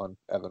May on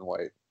Evan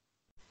White.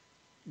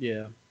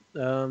 Yeah.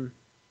 It'll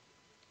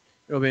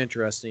be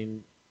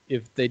interesting.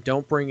 If they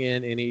don't bring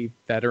in any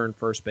veteran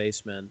first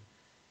baseman,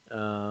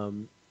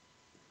 then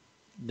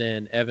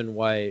Evan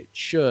White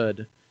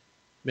should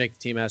make the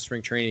team out of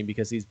spring training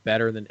because he's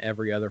better than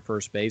every other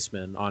first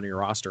baseman on your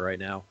roster right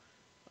now.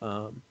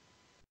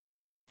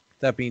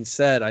 That being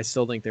said, I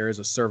still think there is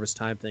a service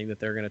time thing that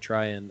they're going to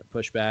try and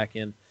push back.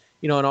 And,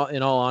 in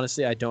all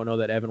honesty, I don't know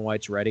that Evan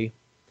White's ready,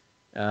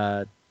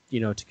 to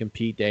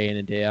compete day in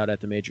and day out at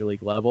the major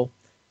league level.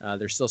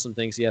 There's still some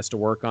things he has to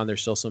work on.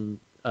 There's still some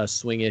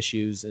swing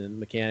issues and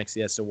mechanics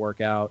he has to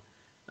work out.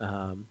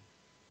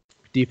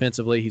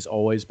 Defensively, he's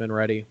always been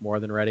ready, more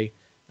than ready.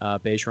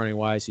 Base running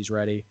wise, he's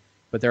ready.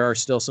 But there are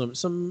still some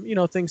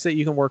things that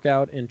you can work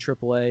out in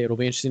AAA. It'll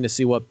be interesting to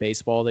see what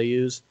baseball they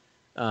use.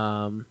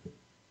 And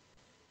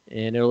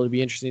it'll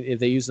be interesting if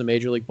they use the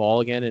Major League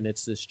ball again and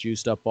it's this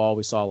juiced up ball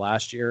we saw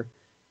last year,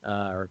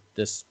 or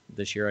this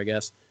year, I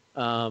guess.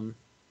 Then,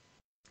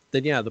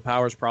 yeah, the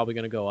power's probably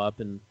going to go up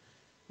and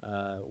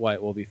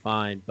White will be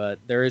fine. But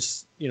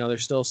there's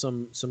still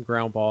some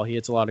ground ball. He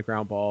hits a lot of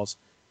ground balls.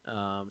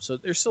 So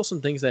there's still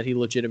some things that he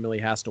legitimately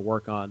has to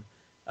work on.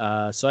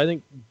 So I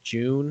think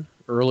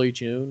early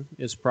June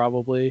is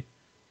probably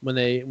when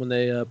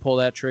they pull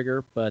that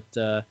trigger. But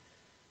I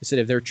said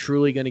if they're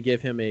truly going to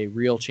give him a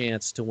real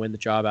chance to win the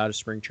job out of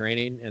spring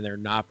training, and they're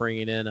not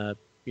bringing in a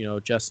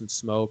Justin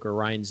Smoke or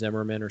Ryan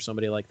Zimmerman or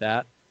somebody like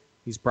that,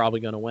 he's probably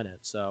going to win it.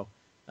 So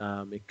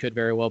it could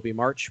very well be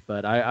March,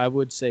 but I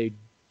would say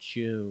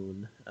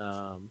June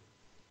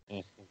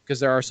because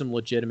there are some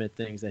legitimate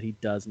things that he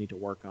does need to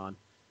work on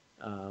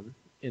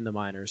in the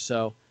minors.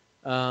 So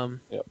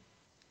Yep.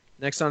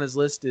 Next on his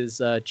list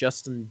is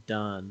Justin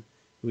Dunn,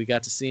 who we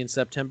got to see in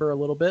September a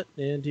little bit,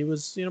 and he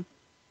was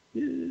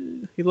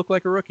he looked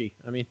like a rookie.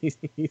 I mean, he's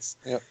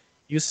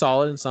he was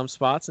solid in some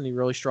spots, and he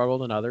really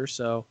struggled in others.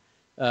 So,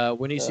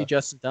 when do you see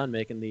Justin Dunn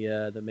making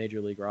the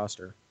major league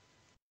roster?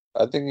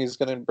 I think he's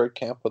going to break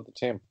camp with the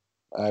team.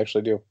 I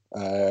actually do.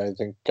 I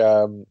think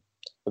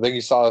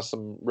you saw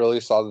some really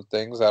solid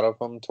things out of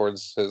him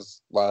towards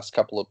his last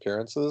couple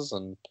appearances,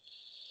 and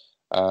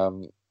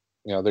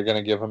they're going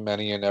to give him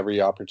any and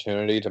every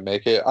opportunity to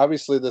make it.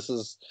 Obviously, this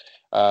is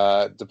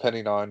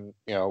depending on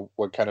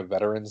what kind of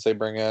veterans they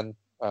bring in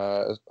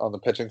on the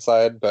pitching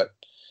side, but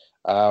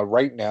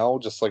right now,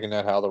 just looking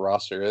at how the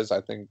roster is, I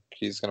think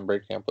he's going to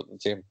break camp with the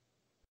team.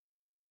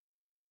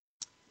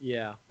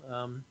 Yeah,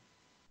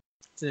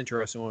 it's an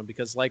interesting one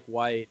because, like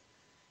White,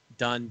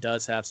 Dunn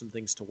does have some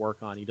things to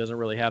work on. He doesn't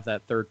really have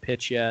that third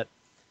pitch yet.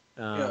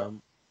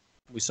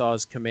 We saw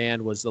his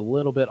command was a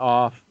little bit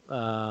off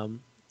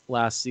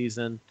last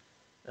season,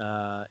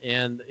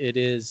 and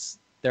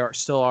there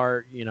still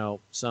are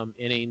some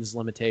innings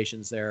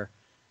limitations there,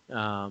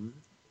 and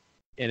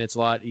it's a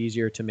lot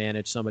easier to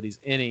manage somebody's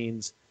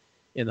innings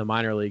in the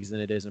minor leagues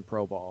than it is in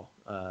pro ball,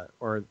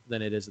 or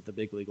than it is at the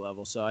big league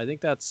level. So I think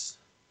that's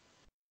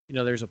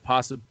there's a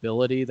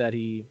possibility that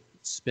he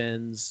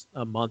spends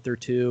a month or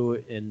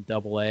two in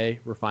Double-A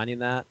refining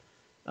that.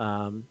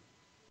 I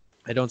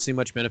don't see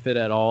much benefit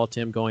at all to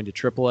him going to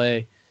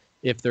Triple-A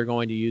if they're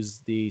going to use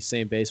the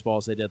same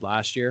baseballs they did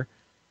last year.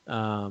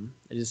 I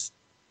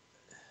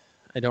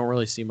don't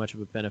really see much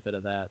of a benefit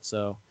of that.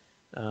 So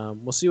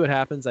we'll see what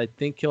happens. I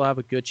think he'll have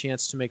a good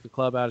chance to make the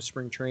club out of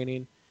spring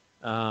training.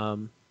 I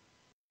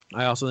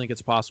also think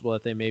it's possible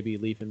that they maybe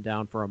leave him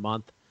down for a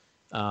month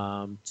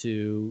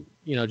to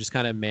just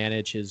kind of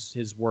manage his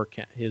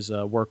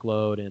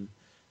workload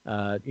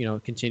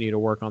and continue to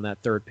work on that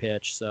third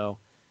pitch. So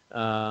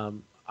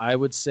I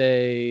would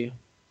say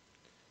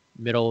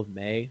middle of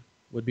May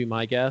would be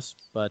my guess,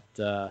 but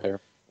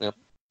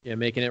yeah,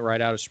 making it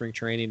right out of spring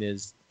training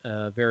is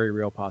a very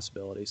real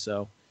possibility.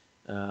 So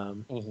I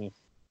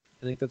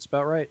think that's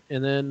about right.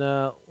 And then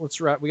let's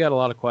wrap. We got a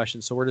lot of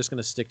questions, so we're just going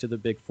to stick to the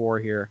big four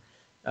here.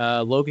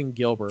 Logan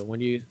Gilbert, when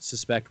do you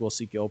suspect we'll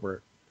see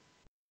Gilbert?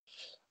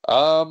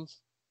 I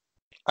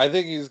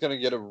think he's going to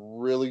get a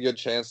really good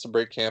chance to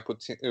break camp with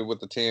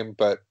the team,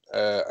 but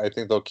I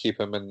think they'll keep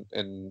him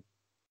in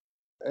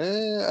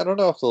I don't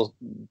know if they'll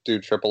do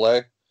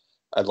AAA.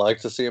 I'd like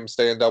to see him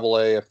stay in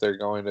Double-A if they're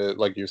going to,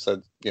 like you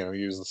said,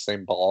 use the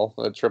same ball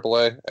at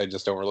AAA. I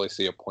just don't really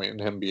see a point in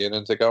him being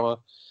in Tacoma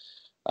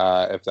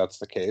if that's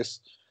the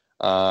case.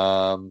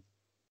 I'm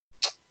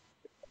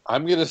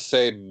going to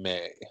say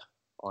May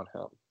on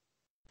him.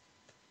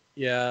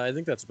 Yeah, I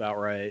think that's about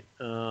right.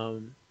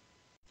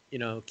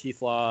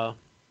 Keith Law,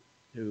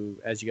 who,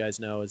 as you guys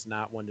know, is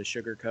not one to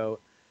sugarcoat.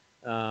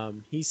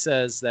 He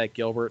says that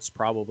Gilbert's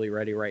probably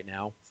ready right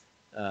now.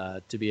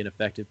 to be an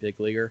effective big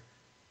leaguer.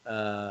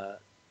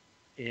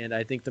 And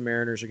I think the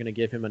Mariners are going to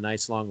give him a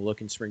nice long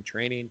look in spring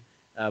training.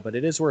 But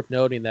it is worth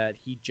noting that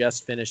he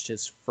just finished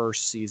his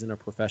first season of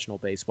professional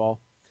baseball.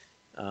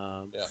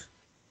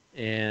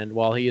 And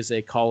while he is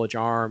a college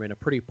arm and a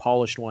pretty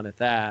polished one at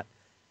that,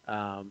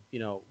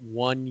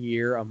 1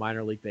 year of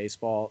minor league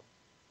baseball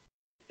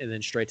and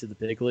then straight to the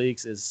big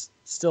leagues is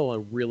still a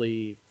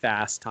really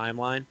fast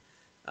timeline.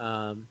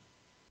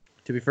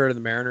 To be fair to the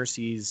Mariners,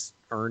 he's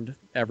earned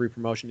every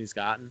promotion he's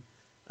gotten.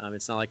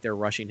 It's not like they're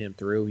rushing him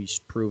through. He's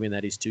proving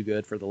that he's too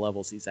good for the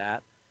levels he's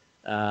at.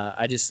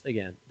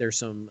 There's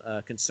some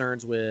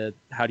concerns with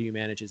how do you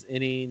manage his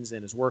innings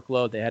and his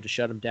workload. They had to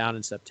shut him down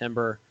in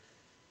September.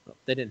 Well,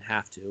 they didn't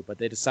have to, but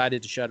they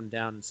decided to shut him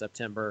down in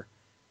September.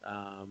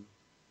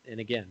 And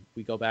again,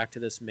 we go back to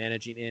this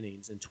managing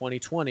innings. In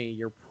 2020,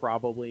 you're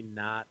probably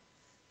not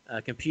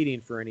competing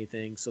for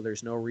anything, so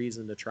there's no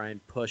reason to try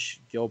and push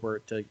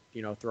Gilbert to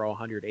throw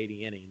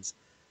 180 innings.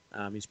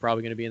 He's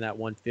probably going to be in that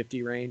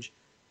 150 range.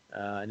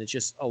 And it's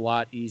just a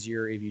lot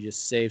easier if you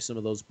just save some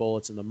of those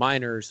bullets in the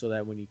minors so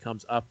that when he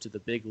comes up to the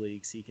big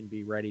leagues, he can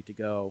be ready to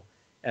go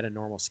at a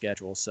normal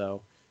schedule.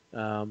 So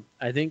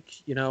I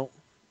think,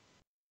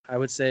 I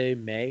would say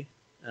May,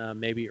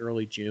 maybe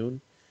early June.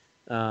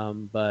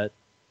 But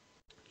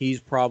he's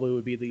probably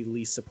would be the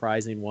least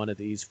surprising one of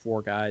these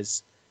four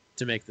guys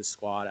to make the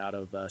squad out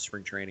of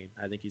spring training.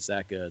 I think he's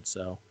that good.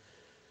 So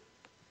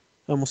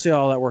we'll see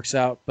how all that works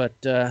out. But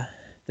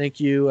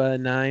thank you,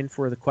 Nine,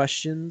 for the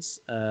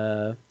questions.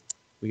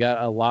 We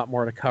got a lot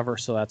more to cover,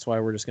 so that's why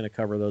we're just going to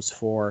cover those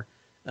four.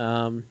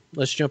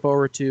 Let's jump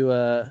over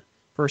to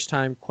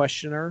first-time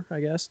questioner, I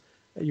guess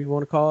you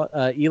want to call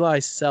it. Eli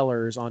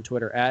Sellers on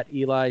Twitter, at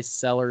Eli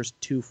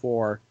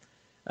Sellers24.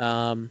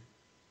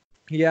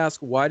 He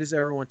asked, why does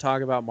everyone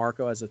talk about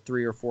Marco as a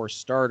 3 or 4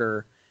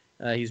 starter?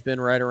 He's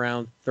been right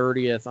around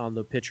 30th on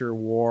the pitcher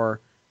WAR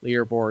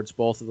leaderboards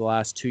both of the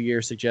last 2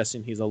 years,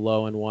 suggesting he's a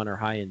low in 1 or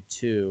high in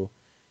 2.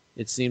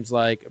 It seems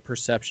like a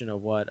perception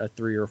of what a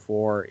 3 or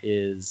 4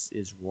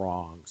 is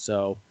wrong.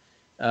 So,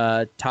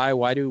 Ty,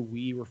 why do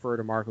we refer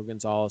to Marco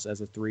Gonzalez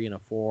as a 3 and a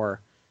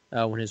 4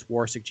 when his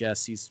WAR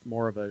suggests he's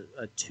more of a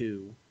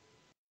 2?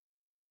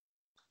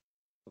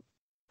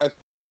 I think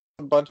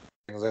a bunch of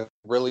things that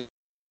really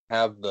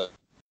have the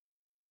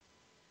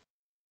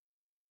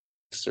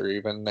or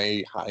even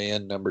a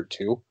high-end number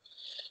 2.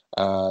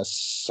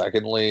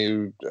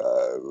 Secondly,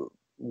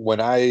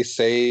 when I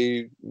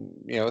say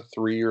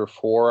 3 or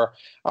 4,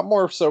 I'm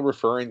more so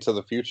referring to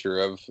the future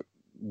of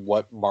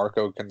what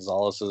Marco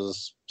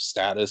Gonzalez's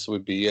status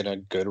would be in a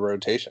good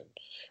rotation.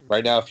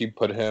 Right now, if you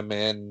put him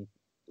in,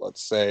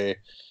 let's say,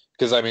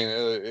 because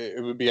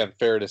it would be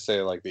unfair to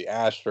say like the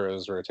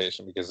Astros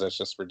rotation because that's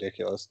just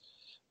ridiculous.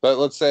 But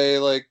let's say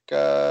like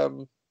I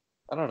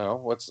don't know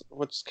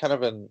what's kind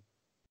of an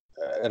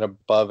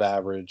above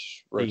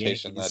average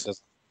rotation that doesn't.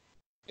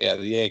 Yeah,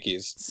 the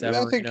Yankees.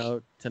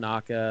 Severino,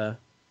 Tanaka,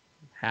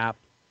 Happ,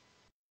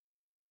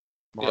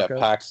 Marco. Yeah,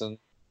 Paxton.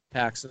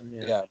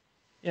 Yeah.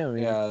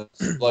 Like,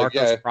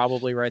 Marco's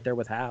probably right there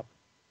with Happ.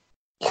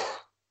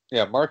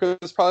 Yeah, Marco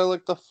is probably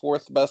like the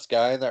 4th best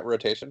guy in that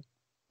rotation.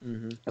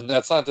 Mm-hmm. And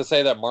that's not to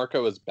say that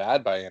Marco is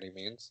bad by any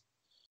means.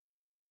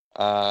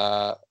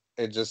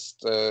 It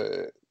just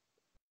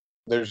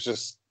there's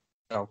just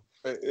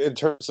in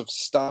terms of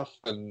stuff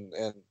and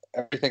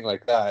everything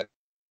like that.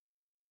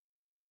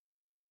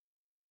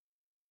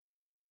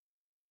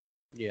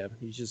 Yeah,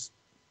 he's just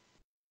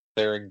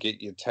there and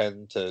get you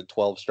 10 to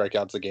 12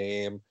 strikeouts a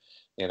game,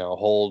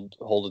 hold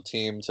a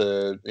team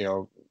to,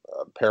 a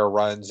pair of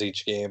runs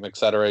each game,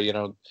 etc.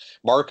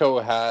 Marco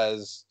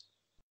has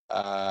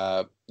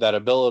that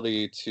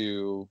ability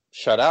to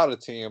shut out a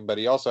team, but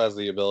he also has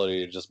the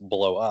ability to just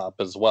blow up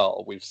as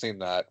well. We've seen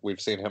that. We've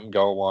seen him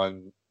go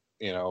on,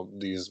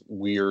 these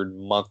weird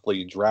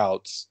monthly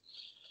droughts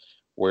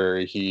where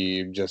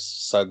he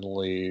just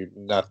suddenly,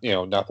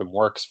 nothing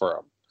works for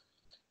him.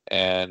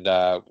 And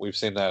we've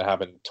seen that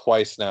happen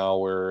twice now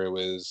where it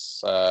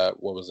was,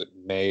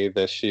 May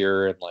this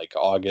year and like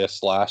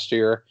August last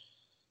year,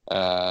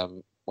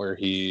 where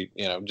he,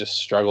 just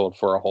struggled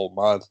for a whole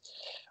month.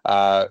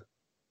 I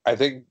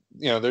think,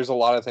 there's a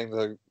lot of things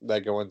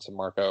that go into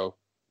Marco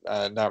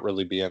not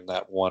really being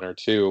that 1 or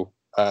 2.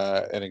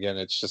 And again,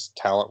 it's just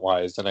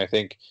talent-wise. And I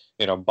think,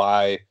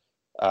 by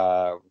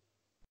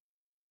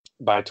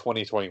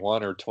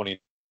 2021 or 20,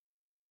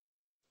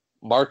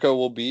 Marco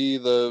will be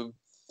the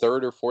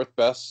 3rd or 4th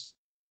best,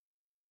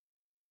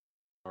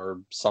 or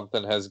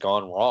something has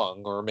gone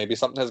wrong, or maybe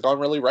something has gone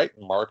really right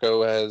and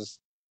Marco has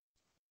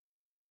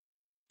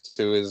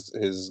to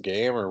his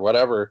game or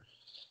whatever.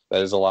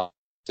 That is a lot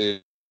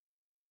to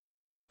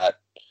that.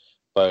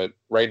 But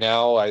right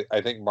now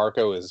I think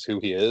Marco is who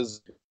he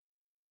is.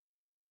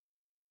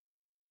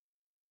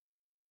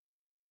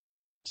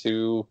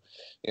 To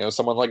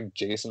someone like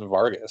Jason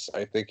Vargas,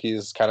 I think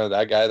he's kind of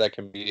that guy that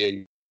can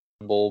be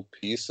a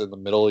piece in the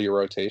middle of your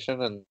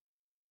rotation and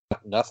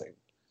nothing.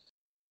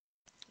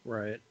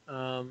 Right.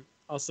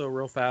 Also,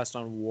 real fast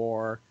on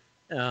WAR,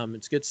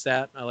 it's a good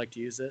stat. I like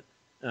to use it,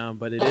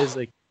 but it is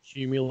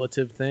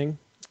cumulative thing.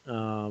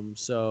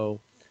 So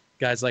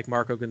guys like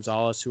Marco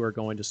Gonzalez, who are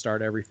going to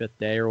start every fifth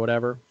day or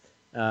whatever,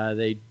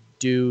 they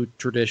do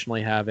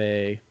traditionally have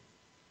a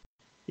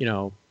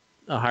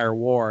higher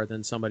WAR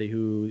than somebody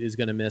who is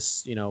going to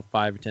miss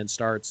 5 or 10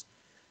 starts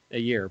a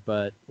year.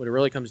 But what it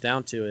really comes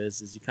down to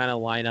is you kind of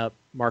line up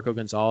Marco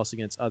Gonzalez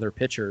against other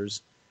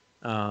pitchers,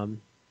 and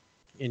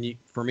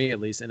for me at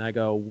least, and I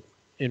go,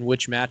 in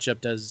which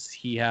matchup does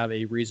he have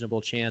a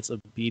reasonable chance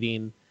of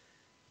beating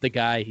the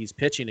guy he's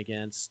pitching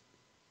against,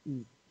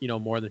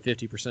 more than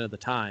 50% of the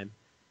time?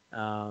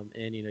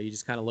 And you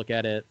just kind of look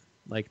at it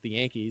like the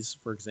Yankees,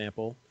 for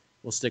example.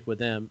 We'll stick with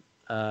them.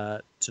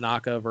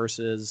 Tanaka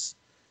versus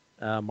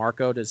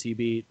Marco. Does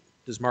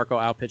Marco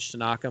outpitch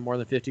Tanaka more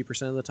than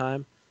 50% of the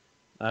time?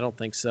 I don't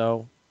think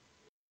so.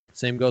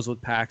 Same goes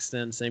with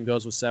Paxton. Same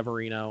goes with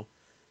Severino.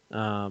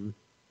 And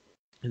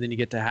then you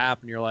get to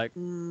Happ, and you're like,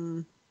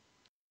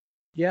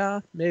 yeah,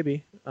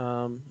 maybe.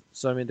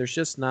 So, I mean, there's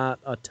just not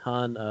a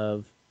ton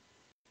of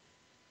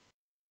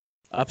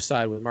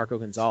upside with Marco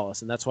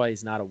Gonzalez, and that's why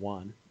he's not a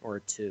 1 or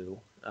a 2.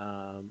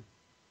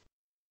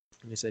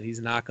 Like I said,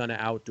 he's not going to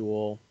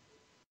outduel,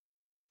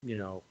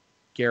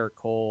 Garrett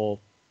Cole,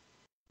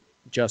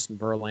 Justin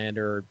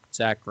Verlander,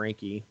 Zach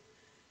Greinke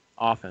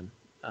often.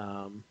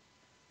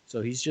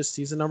 So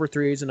he's a number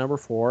 3, he's a number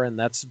 4, and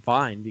that's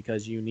fine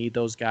because you need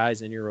those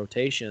guys in your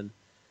rotation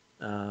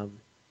to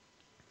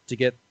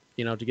get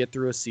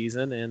through a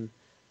season.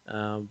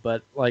 And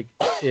but like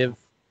if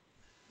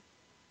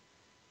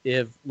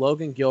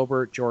Logan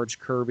Gilbert, George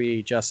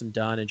Kirby, Justin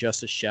Dunn, and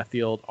Justice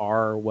Sheffield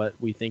are what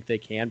we think they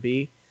can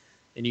be,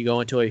 and you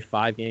go into a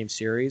 5-game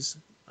series,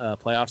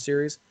 playoff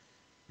series,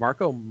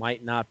 Marco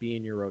might not be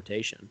in your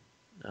rotation.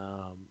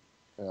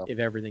 If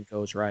everything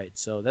goes right.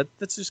 So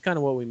that's just kind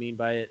of what we mean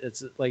by it.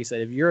 It's like I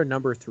said, if you're a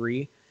number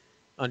 3,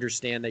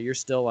 understand that you're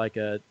still like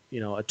a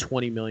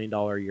 $20 million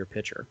a year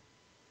pitcher.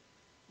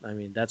 I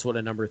mean, that's what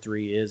a number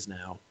 3 is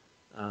now.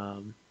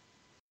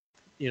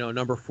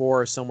 Number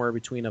 4 is somewhere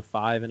between a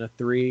 5 and a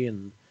 3,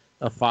 and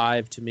a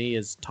 5 to me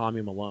is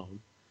Tommy Milone.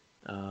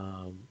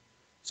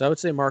 So I would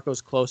say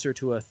Marco's closer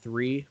to a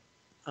 3.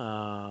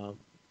 Marco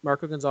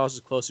Gonzalez is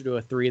closer to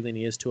a 3 than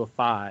he is to a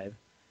 5.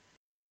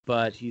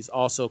 But he's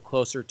also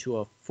closer to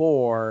a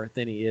 4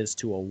 than he is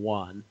to a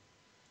 1.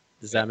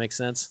 Does that make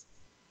sense?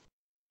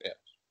 Yeah.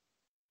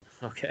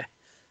 Okay.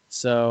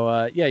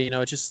 So,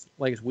 it's just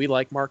like we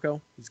like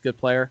Marco. He's a good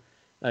player,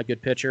 a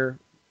good pitcher.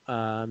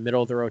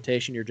 Middle of the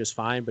rotation, you're just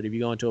fine. But if you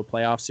go into a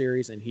playoff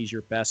series and he's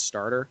your best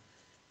starter,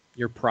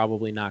 you're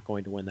probably not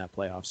going to win that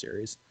playoff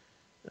series.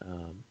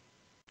 And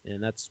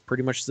that's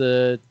pretty much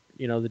the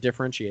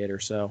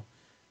differentiator. So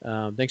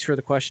thanks for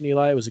the question,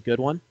 Eli. It was a good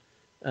one.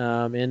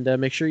 And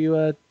make sure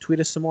you tweet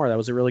us some more. That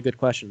was a really good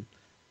question.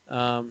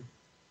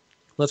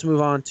 Let's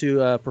move on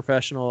to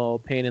professional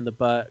pain in the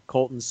butt,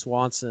 Colton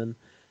Swanson,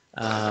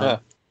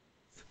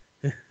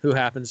 who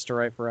happens to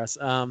write for us.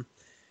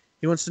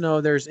 He wants to know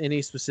if there's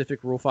any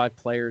specific Rule 5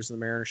 players the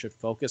Mariners should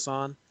focus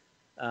on.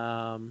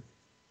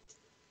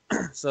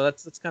 So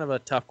that's kind of a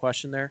tough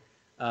question there,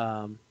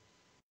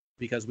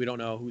 because we don't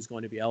know who's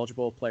going to be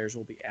eligible. Players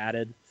will be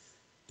added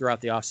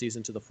throughout the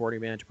offseason to the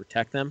 40-man to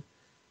protect them.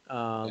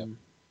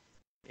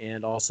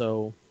 And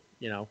also,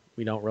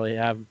 we don't really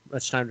have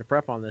much time to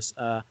prep on this.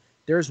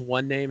 There's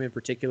one name in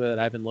particular that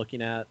I've been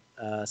looking at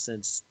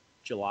since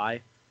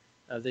July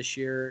of this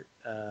year.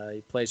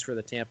 He plays for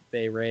the Tampa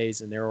Bay Rays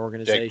and their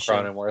organization. Jake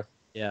Cronenworth.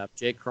 Yeah,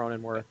 Jake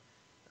Cronenworth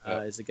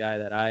is a guy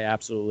that I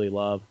absolutely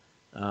love.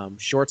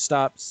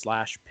 Shortstop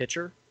 /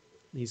 pitcher.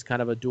 He's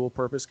kind of a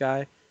dual-purpose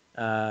guy.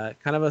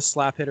 Kind of a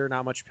slap hitter,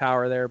 not much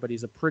power there, but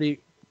he's a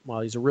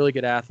really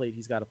good athlete.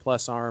 He's got a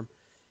plus arm.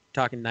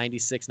 Talking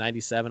 96,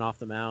 97 off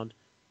the mound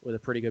with a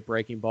pretty good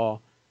breaking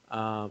ball.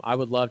 I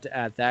would love to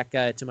add that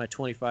guy to my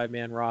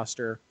 25-man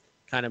roster,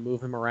 kind of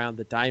move him around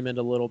the diamond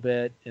a little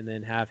bit, and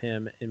then have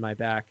him in my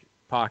back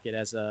pocket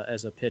as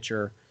a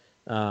pitcher,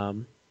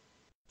 and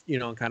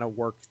kind of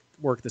work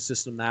the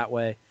system that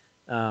way.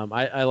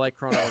 I like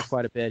Cronenworth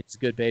quite a bit. He's a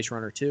good base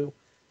runner too.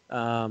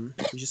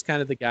 He's just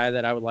kind of the guy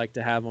that I would like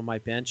to have on my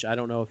bench. I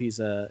don't know if he's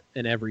an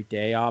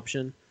everyday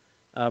option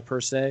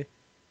per se,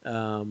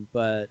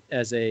 but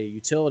as a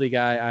utility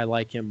guy, I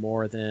like him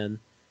more than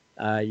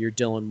your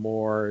Dylan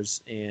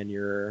Moores and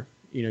your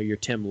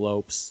Tim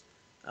Lopes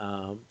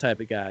type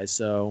of guys.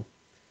 So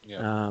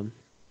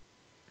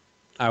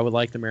I would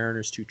like the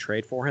Mariners to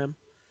trade for him.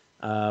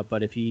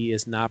 But if he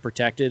is not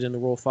protected in the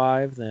Rule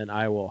 5, then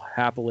I will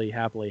happily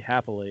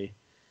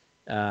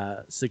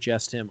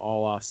suggest him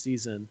all off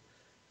season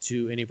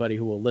to anybody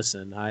who will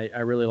listen. I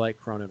really like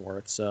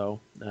Cronenworth, so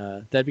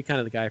that'd be kind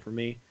of the guy for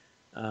me.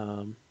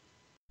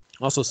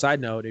 Also, side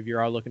note, if you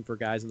are looking for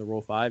guys in the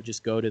Rule 5,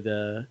 just go to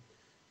the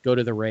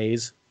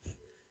Rays,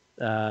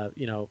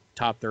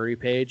 top 30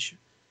 page,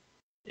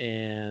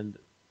 and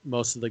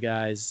most of the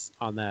guys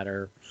on that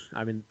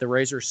the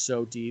Rays are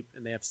so deep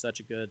and they have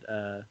such good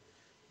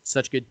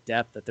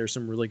depth that there's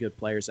some really good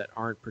players that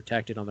aren't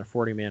protected on their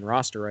 40-man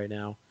roster right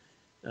now.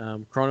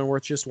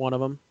 Cronenworth's just one of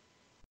them.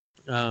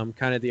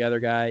 Kind of the other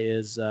guy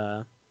is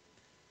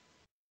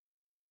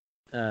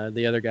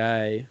The other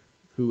guy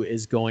who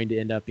is going to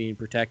end up being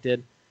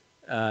protected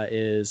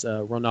is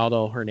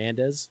Ronaldo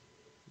Hernandez,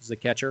 who's the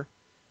catcher.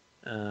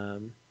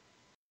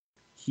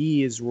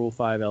 He is Rule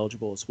 5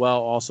 eligible as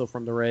well, also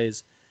from the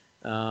Rays.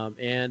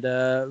 And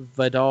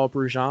Vidal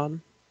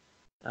Brujan.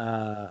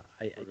 I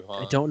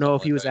don't know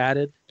if he was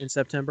added in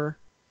September.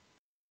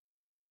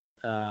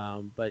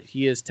 But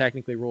he is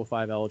technically Rule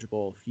 5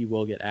 eligible. He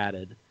will get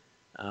added.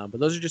 But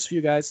those are just a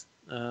few guys.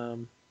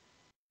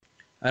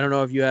 I don't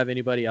know if you have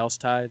anybody else,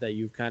 Ty, that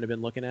you've kind of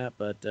been looking at,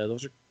 but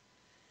those are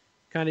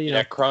kind of, you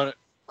know.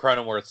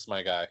 Cronenworth's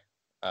my guy.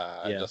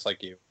 Just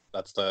like you.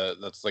 That's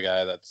the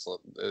guy that's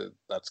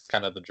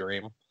kind of the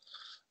dream.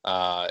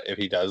 If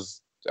he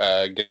does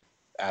get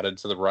added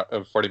to the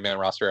 40-man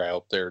roster, I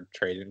hope they're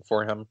trading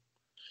for him.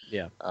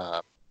 Yeah.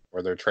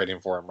 Or they're trading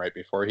for him right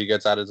before he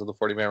gets added to the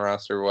 40-man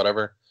roster or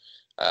whatever.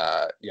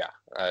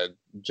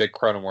 Jake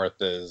Cronenworth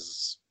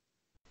is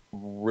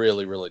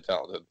really, really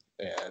talented,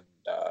 and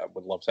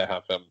would love to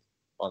have him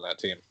on that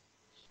team.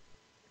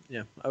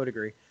 Yeah, I would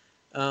agree.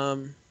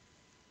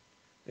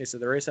 Okay, so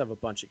the Rays have a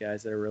bunch of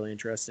guys that are really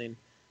interesting.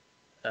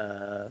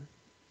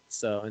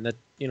 And that,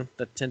 you know,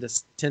 that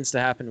tends to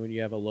happen when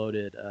you have a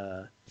loaded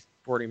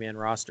 40-man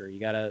roster. You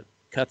got to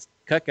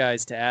cut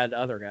guys to add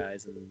other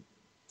guys, and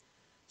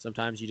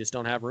sometimes you just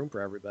don't have room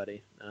for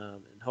everybody.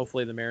 And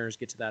hopefully the Mariners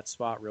get to that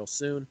spot real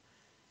soon.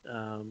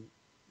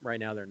 Right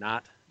now they're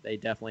not. They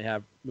definitely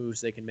have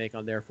moves they can make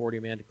on their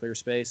 40-man to clear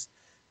space.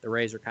 The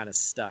Rays are kind of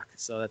stuck,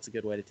 so that's a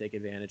good way to take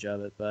advantage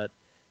of it. But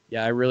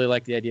yeah, I really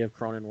like the idea of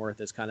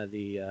Cronenworth as kind of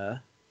the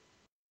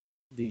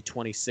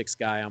 26th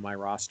guy on my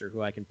roster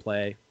who I can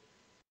play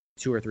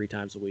 2 or 3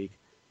 times a week.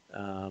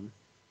 And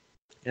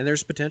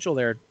there's potential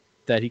there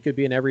that he could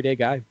be an everyday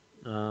guy.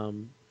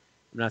 I'm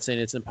not saying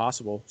it's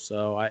impossible.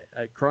 So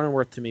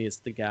Cronenworth to me is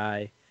the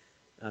guy.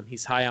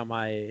 He's high on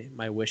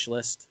my wish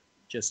list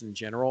just in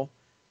general.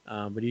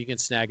 But if you can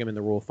snag him in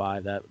the Rule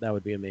 5, that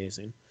would be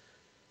amazing.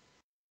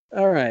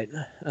 All right.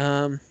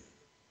 All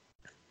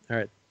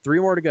right. 3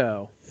 more to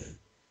go.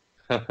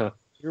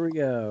 Here we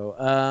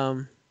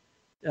go.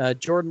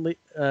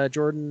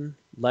 Jordan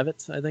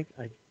Levitt, I think.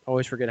 I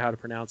always forget how to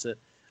pronounce it.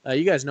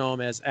 You guys know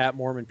him as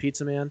 @Mormon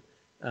Pizza Man,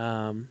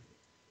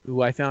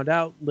 who I found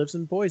out lives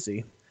in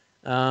Boise.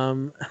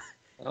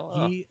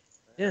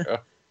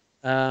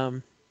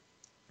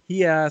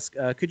 He asked,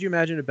 could you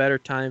imagine a better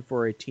time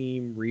for a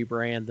team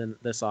rebrand than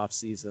this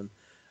offseason?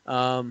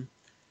 By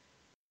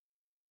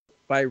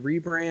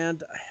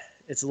rebrand,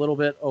 it's a little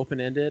bit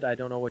open-ended. I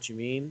don't know what you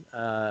mean.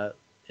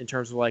 In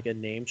terms of like a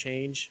name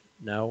change,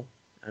 no.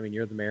 I mean,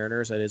 you're the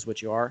Mariners. That is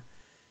what you are.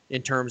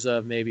 In terms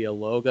of maybe a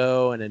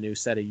logo and a new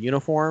set of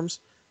uniforms,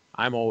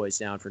 I'm always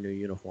down for new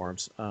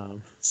uniforms. I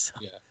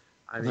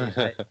mean,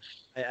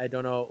 I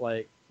don't know,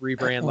 like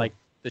rebrand like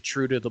the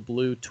True to the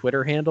Blue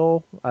Twitter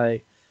handle.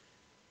 I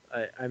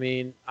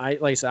mean,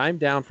 like I said, I'm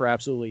down for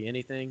absolutely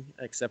anything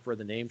except for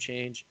the name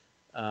change.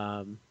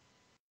 The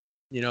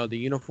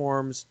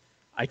uniforms,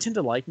 I tend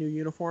to like new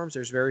uniforms.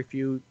 There's very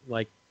few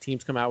like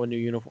teams come out with new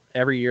uniform.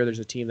 Every year there's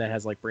a team that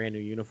has like brand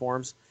new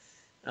uniforms.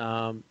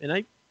 And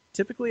I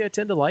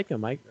tend to like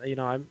them.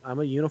 I'm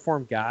a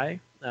uniform guy.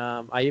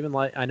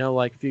 I know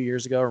like a few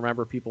years ago,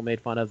 remember people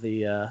made fun of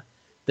the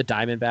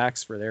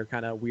Diamondbacks for their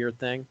kind of weird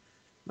thing.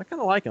 I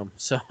kind of like them.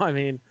 So, I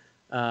mean,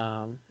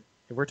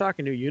 if we're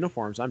talking new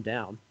uniforms, I'm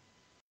down.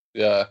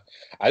 Yeah,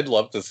 I'd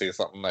love to see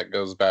something that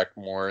goes back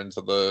more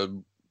into the,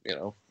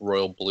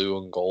 royal blue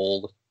and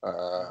gold,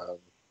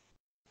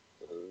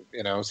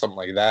 something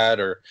like that.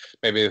 Or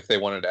maybe if they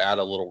wanted to add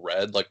a little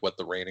red, like what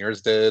the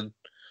Rainiers did.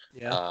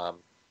 Yeah.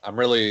 I'm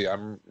really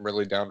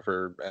down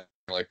for anything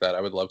like that.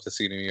 I would love to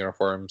see new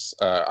uniforms.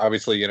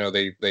 Obviously,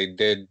 they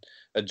did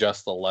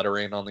adjust the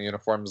lettering on the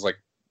uniforms like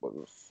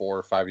 4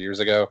 or 5 years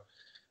ago.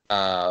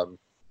 And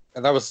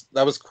that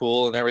was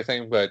cool and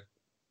everything, but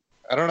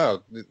I don't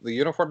know. The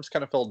uniforms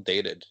kind of feel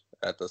dated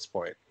at this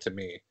point to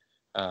me.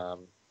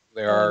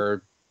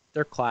 They're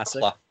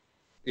classic.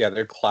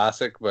 They're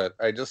classic, but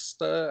I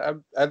just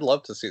I'd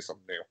love to see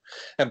something new.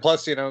 And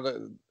plus,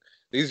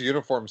 these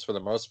uniforms for the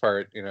most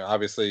part,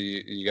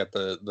 obviously you got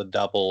the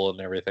double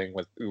and everything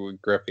with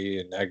Griffey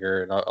and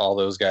Egger and all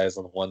those guys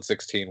on the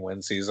 116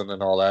 win season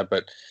and all that.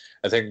 But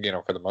I think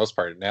for the most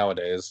part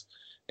nowadays,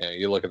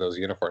 you look at those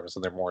uniforms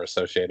and they're more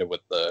associated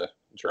with the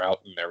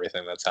drought and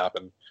everything that's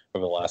happened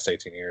over the last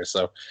 18 years.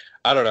 So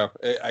I don't know.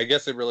 I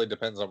guess it really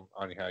depends on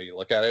how you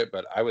look at it.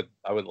 But I would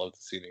love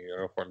to see new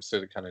uniforms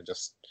to kind of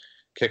just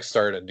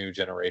kickstart a new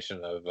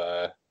generation of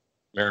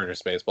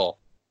Mariners baseball.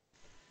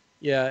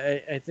 Yeah,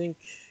 I think.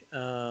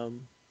 So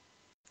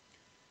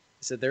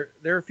there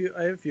are a few.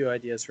 I have a few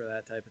ideas for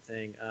that type of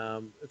thing.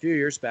 A few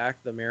years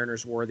back, the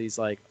Mariners wore these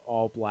like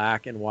all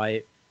black and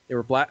white. They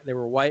were black. They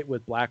were white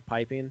with black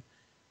piping,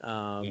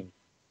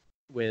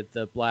 with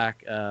the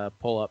black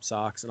pull-up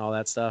socks and all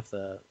that stuff,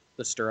 the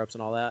stirrups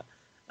and all that.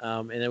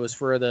 And it was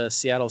for the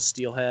Seattle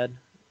Steelhead,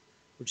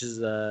 which is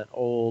an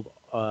old.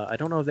 I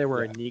don't know if they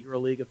were a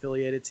Negro League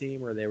affiliated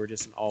team or they were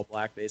just an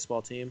all-black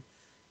baseball team.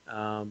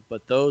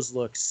 But those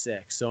look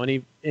sick. So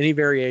any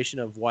variation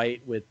of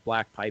white with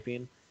black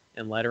piping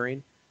and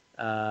lettering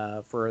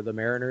for the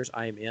Mariners,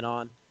 I am in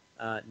on.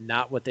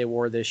 Not what they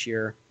wore this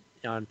year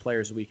on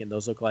Players Weekend.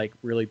 Those look like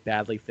really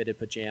badly fitted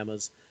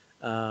pajamas.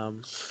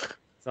 So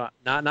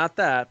not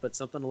that, but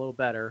something a little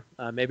better.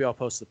 Maybe I'll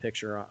post the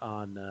picture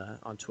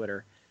on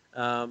Twitter.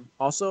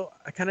 Also,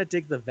 I kind of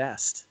dig the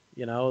vest.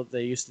 You know,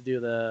 they used to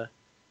do the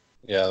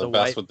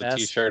vest with vest.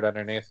 the T-shirt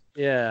underneath.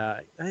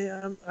 Yeah,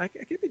 I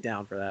could be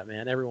down for that,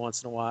 man. Every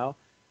once in a while.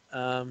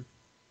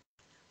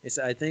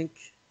 I think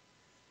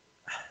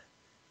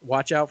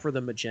watch out for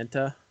the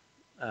magenta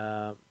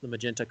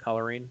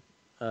coloring,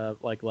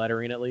 like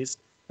lettering at least.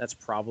 That's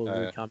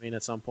probably coming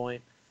at some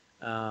point.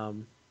 But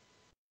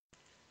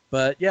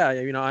yeah,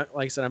 you know,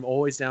 like I said, I'm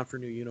always down for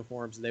new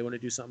uniforms. They want to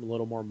do something a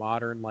little more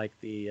modern, like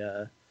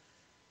the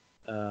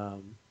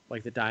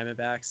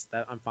Diamondbacks.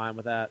 That I'm fine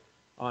with that.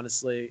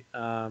 Honestly,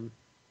 I'd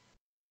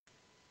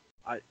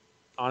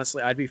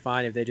be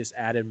fine if they just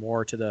added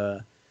more to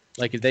the,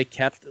 like if they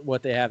kept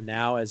what they have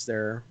now as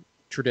their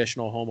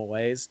traditional home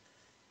aways,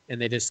 and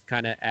they just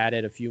kind of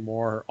added a few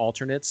more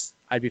alternates.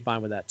 I'd be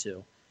fine with that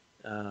too.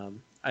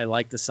 I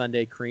like the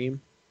Sunday cream.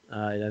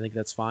 I think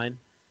that's fine.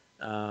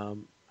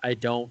 I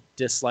don't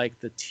dislike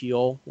the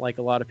teal like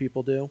a lot of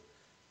people do.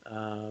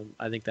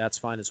 I think that's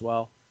fine as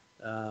well.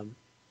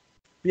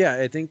 Yeah,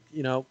 I think,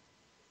 you know,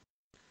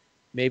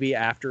 maybe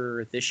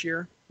after this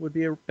year would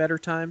be a better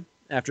time,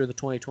 after the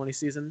 2020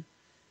 season,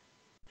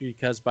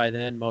 because by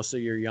then most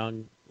of your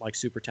young, like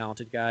super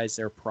talented guys,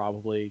 they're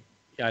probably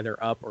either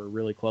up or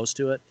really close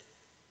to it.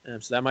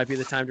 So that might be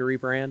the time to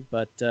rebrand.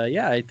 But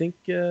yeah, I think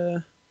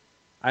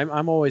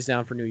I'm always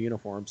down for new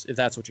uniforms if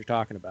that's what you're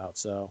talking about.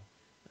 So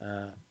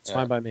it's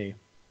fine by me.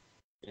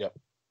 Yep.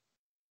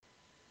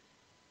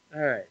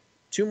 All right.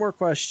 2 more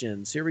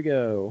questions. Here we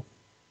go.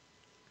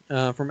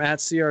 From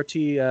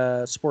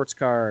 @CRT Sports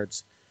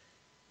Cards.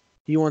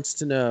 He wants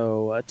to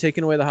know,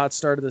 taking away the hot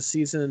start of the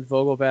season,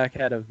 Vogelback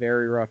had a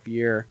very rough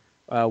year.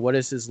 What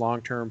is his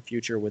long-term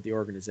future with the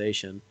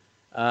organization?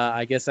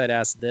 I guess I'd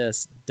ask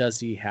this. Does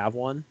he have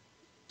one?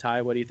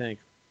 Ty, what do you think?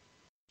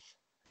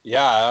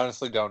 Yeah, I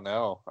honestly don't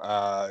know.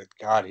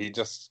 God, he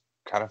just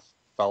kind of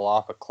fell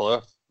off a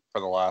cliff for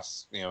the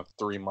last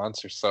 3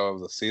 months or so of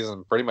the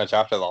season. Pretty much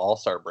after the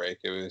All-Star break,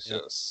 it was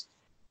just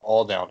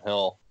all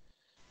downhill.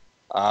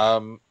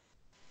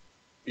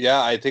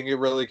 Yeah, I think it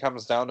really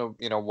comes down to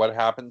what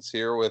happens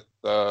here with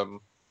Evan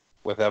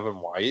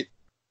White,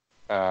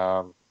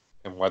 and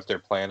what their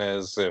plan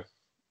is if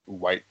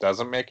White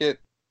doesn't make it.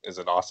 Is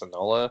it Austin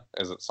Nola?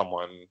 Is it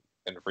someone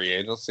in free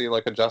agency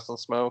like a Justin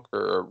Smoke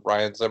or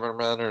Ryan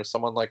Zimmerman or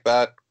someone like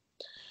that?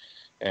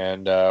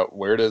 And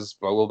where does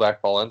Vogelback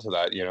fall into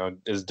that?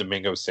 Is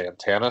Domingo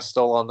Santana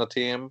still on the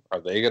team?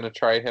 Are they going to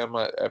try him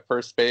at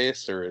first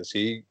base, or is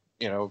he?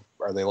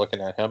 Are they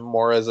looking at him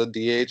more as a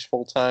DH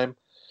full time?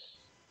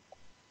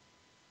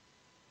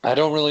 I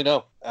don't really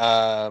know.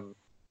 There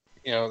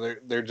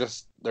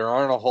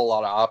aren't a whole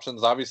lot of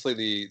options.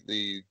 Obviously,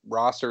 the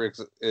roster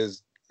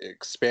is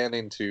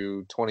expanding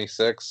to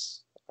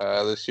 26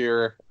 this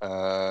year.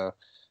 I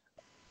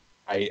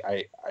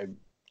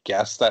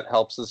guess that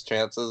helps his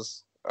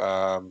chances.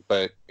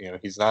 But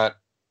he's not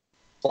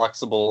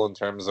flexible in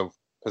terms of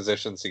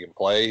positions he can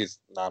play. He's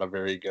not a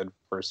very good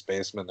first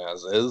baseman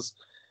as is.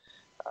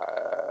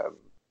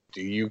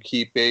 Do you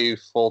keep a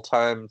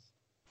full-time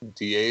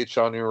DH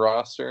on your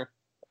roster?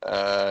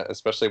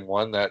 Especially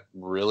one that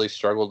really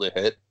struggled to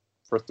hit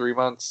for 3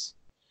 months.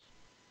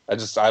 I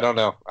don't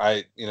know.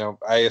 I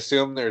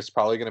assume there's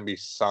probably going to be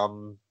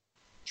some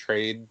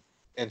trade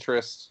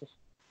interest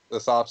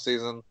this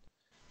offseason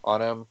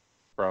on him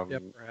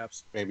from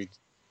perhaps maybe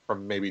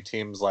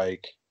teams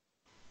like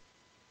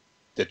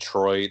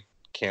Detroit,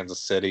 Kansas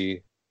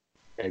City,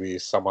 maybe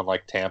someone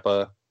like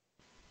Tampa.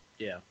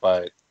 Yeah.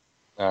 But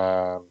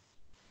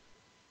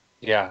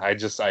yeah, I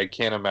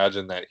can't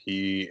imagine that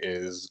he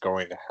is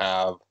going to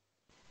have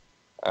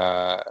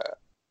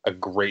a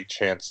great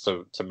chance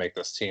to make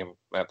this team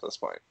at this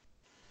point.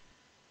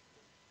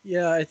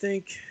 Yeah, I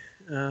think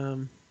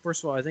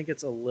first of all, I think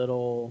it's a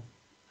little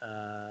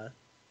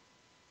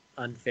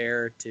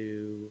unfair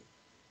to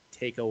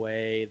take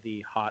away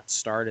the hot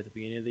start at the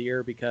beginning of the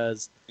year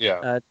because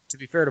to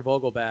be fair to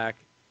Vogelback,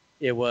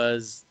 it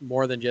was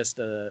more than just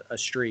a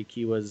streak.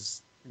 He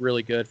was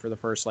really good for the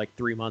first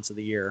 3 months of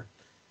the year.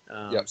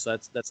 So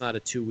that's not a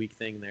 2-week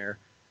thing there.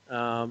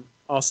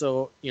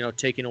 Also,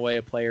 taking away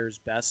a player's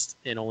best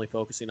and only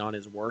focusing on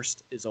his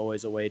worst is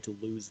always a way to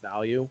lose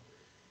value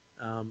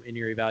in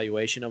your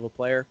evaluation of a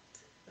player.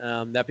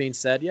 That being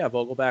said,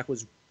 Vogelback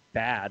was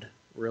bad,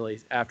 really,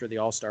 after the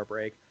All-Star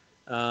break.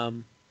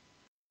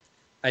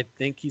 I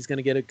think he's going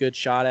to get a good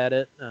shot at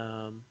it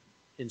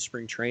in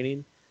spring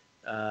training,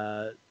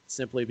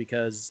 simply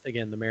because,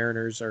 again, the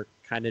Mariners are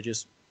kind of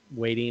just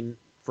waiting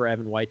for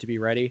Evan White to be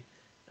ready.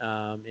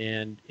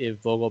 And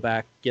if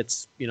Vogelback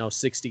gets,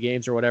 60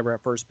 games or whatever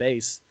at first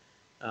base,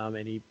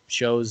 and he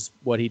shows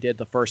what he did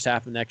the first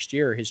half of next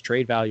year, his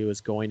trade value is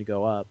going to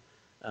go up.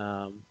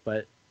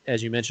 But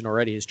as you mentioned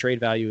already, his trade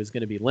value is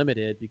going to be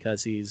limited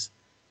because he's,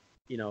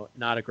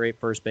 not a great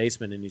first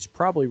baseman, and he's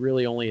probably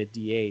really only a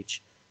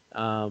DH.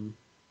 So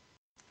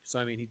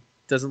I mean, he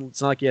doesn't.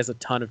 It's not like he has a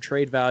ton of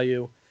trade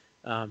value.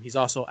 He's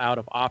also out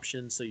of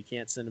options, so you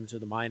can't send him to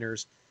the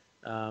minors.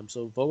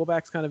 So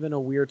Vogelback's kind of in a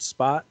weird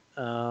spot.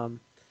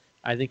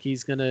 I think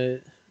he's gonna.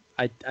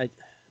 I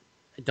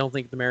don't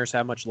think the Mariners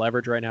have much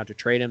leverage right now to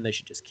trade him. They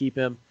should just keep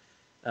him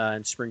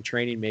in spring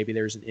training. Maybe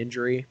there's an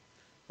injury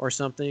or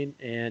something,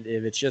 and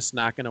if it's just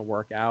not going to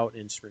work out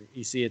in spring,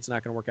 you see it's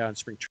not going to work out in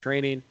spring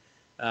training.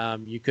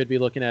 You could be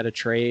looking at a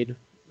trade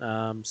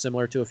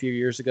similar to a few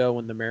years ago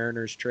when the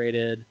Mariners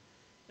traded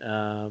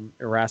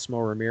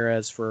Erasmo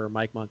Ramirez for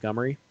Mike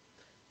Montgomery.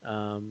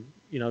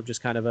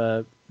 Just kind of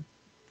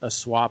a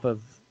swap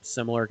of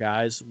similar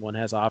guys. One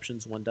has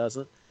options, one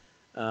doesn't.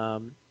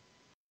 So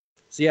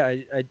yeah,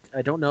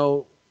 I don't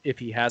know if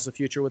he has a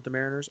future with the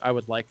Mariners. I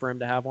would like for him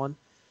to have one.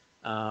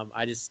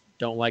 I just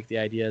don't like the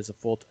idea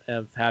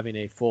of having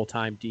a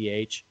full-time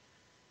DH,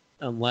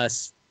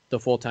 unless the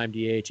full-time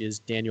DH is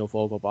Daniel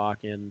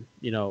Vogelbach in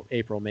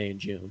April, May, and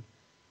June.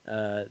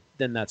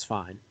 Then that's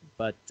fine.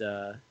 But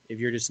if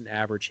you're just an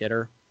average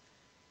hitter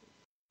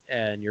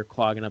and you're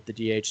clogging up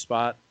the DH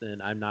spot,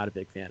 then I'm not a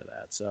big fan of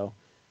that. So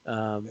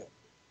I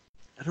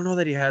don't know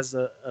that he has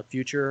a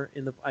future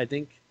in the. I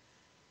think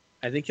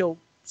he'll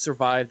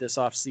survive this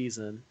off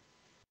season,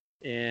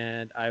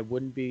 and I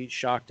wouldn't be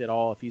shocked at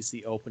all if he's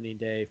the opening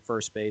day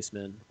first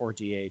baseman or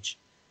DH,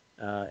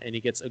 and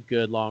he gets a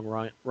good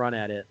long run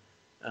at it.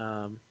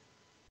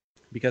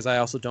 Because I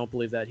also don't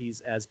believe that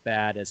he's as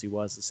bad as he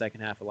was the second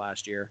half of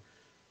last year.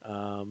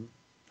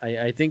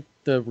 I think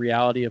the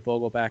reality of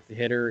Vogelback, the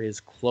hitter,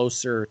 is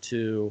closer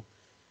to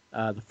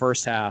the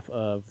first half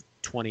of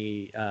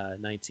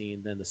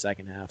 2019 than the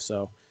second half.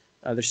 So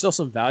there's still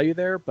some value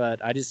there,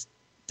 but I just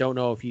don't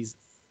know if he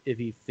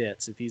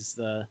fits. If he's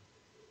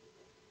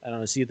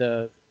see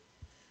the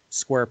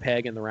square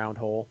peg in the round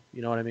hole.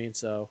 You know what I mean?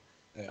 So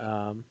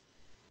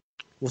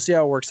we'll see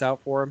how it works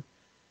out for him.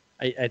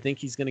 I think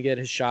he's going to get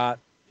his shot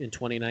in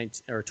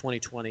 2019 or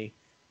 2020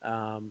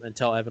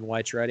 until Evan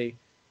White's ready,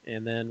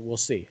 and then we'll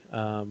see.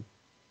 But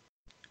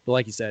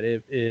like you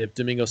said, if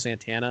Domingo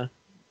Santana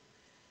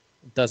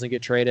doesn't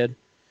get traded,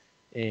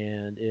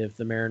 and if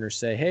the Mariners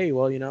say, hey,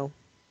 well,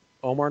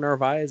 Omar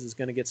Narvaez is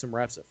going to get some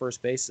reps at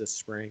first base this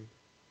spring,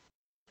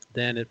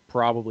 then it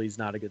probably is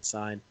not a good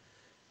sign.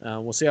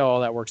 We'll see how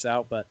all that works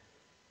out. But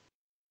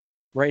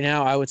right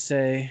now, I would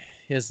say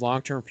his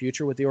long-term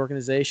future with the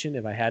organization,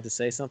 if I had to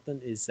say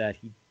something, is that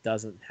he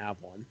doesn't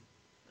have one.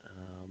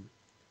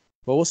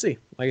 But we'll see.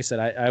 Like I said,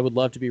 I would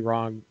love to be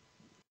wrong.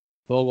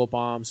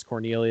 Vogelbaum's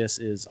Cornelius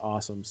is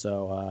awesome,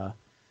 so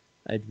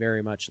I'd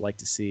very much like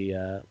to see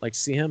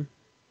him,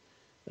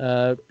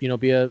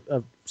 be a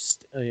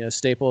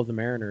staple of the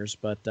Mariners.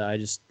 But I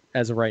just,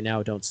 as of right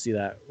now, don't see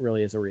that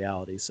really as a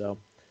reality. So,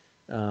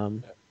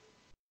 he'll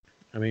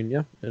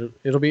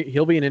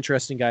be an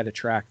interesting guy to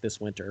track this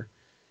winter.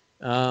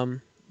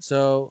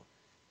 So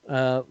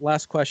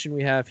last question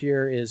we have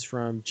here is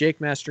from Jake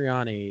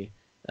Mastriani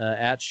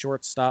at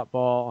Shortstop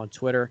Ball on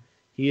Twitter.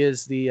 He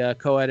is the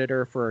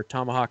co-editor for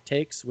Tomahawk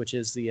Takes, which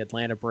is the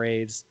Atlanta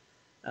Braves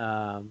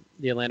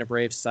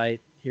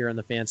site here on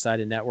the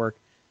Fansided Network.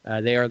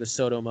 They are the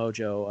Soto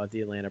Mojo of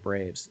the Atlanta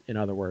Braves, in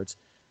other words.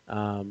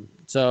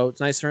 So it's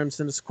nice for him to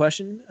send us a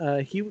question.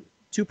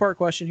 Two-part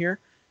question here.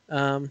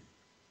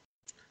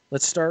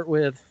 Let's start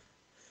with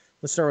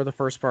the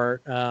first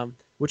part.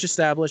 Which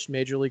established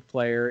major league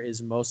player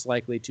is most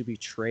likely to be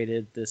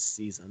traded this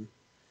season?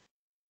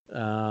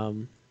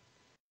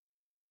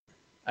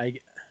 I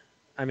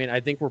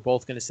think we're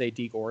both going to say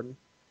D. Gordon.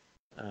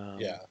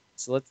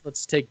 So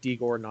let's take D.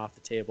 Gordon off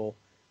the table.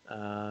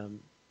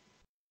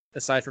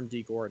 Aside from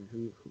D.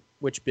 Gordon,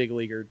 which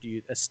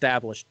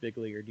established big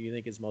leaguer do you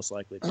think is most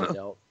likely to be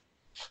dealt?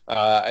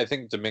 I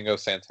think Domingo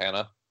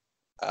Santana.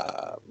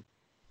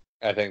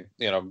 I think,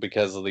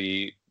 because of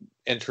the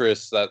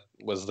interest that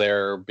was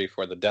there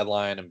before the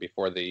deadline and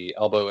before the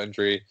elbow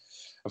injury.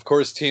 Of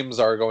course, teams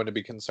are going to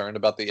be concerned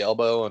about the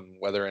elbow and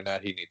whether or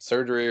not he needs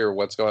surgery or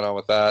what's going on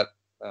with that,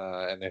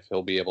 and if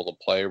he'll be able to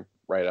play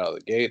right out of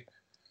the gate.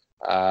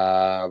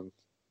 But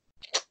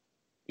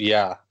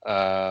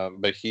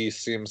he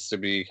seems to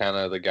be kind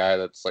of the guy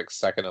that's like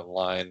second in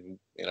line.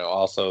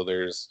 Also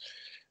there's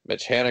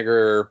Mitch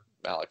Haniger,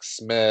 Alex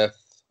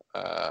Smith,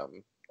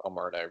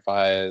 Omar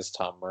Narvaez,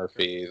 Tom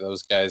Murphy.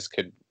 Those guys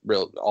could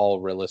all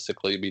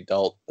realistically be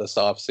dealt this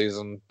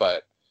offseason.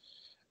 But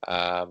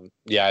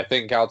I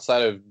think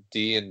outside of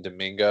D and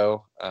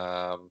Domingo,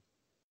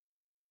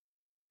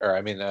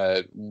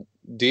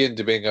 D and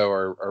Domingo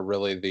are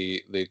really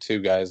the two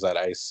guys that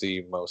I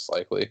see most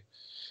likely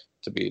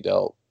to be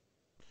dealt.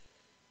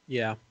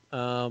 Yeah,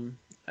 I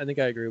think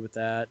I agree with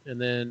that.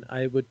 And then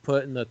I would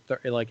put in the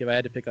if I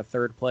had to pick a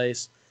third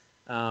place,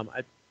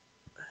 I'd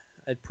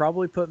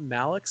probably put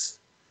Malix.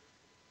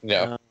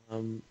 Yeah.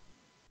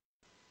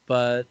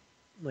 But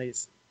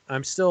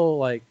I'm still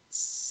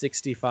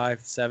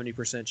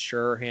 65-70%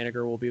 sure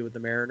Haniger will be with the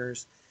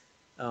Mariners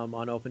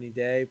on opening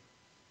day.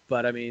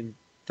 But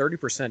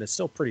 30% is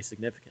still pretty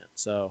significant.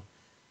 So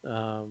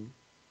I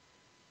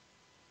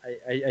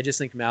just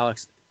think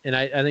Malix and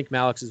I think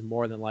Malix is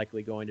more than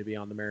likely going to be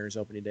on the Mariners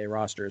opening day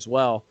roster as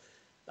well.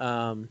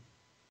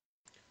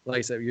 Like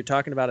I said, you're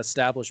talking about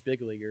established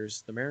big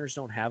leaguers. The Mariners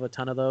don't have a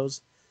ton of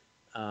those.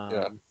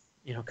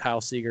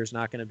 Kyle Seager's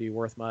not going to be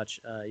worth much,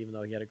 even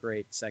though he had a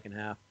great second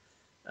half.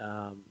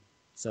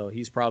 So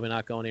he's probably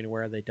not going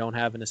anywhere. They don't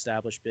have an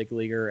established big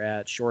leaguer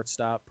at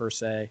shortstop per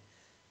se.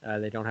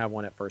 They don't have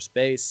one at first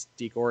base.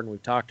 D. Gordon,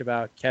 we've talked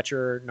about.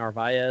 Catcher,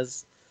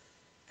 Narvaez,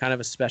 kind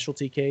of a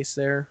specialty case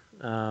there.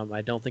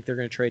 I don't think they're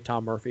going to trade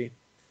Tom Murphy.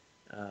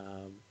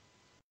 And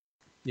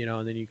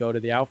then you go to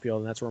the outfield,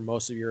 and that's where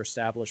most of your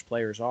established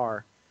players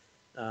are.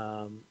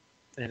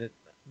 The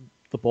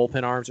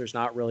bullpen arms, there's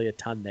not really a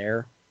ton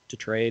there to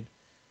trade.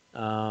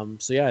 I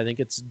think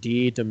it's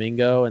D,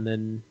 Domingo, and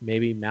then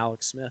maybe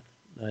Malix Smith,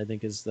 I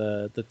think is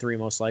the three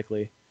most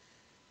likely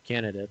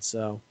candidates.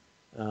 So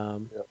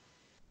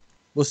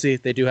we'll see.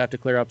 They do have to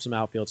clear up some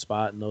outfield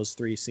spot, and those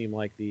three seem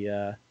like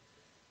the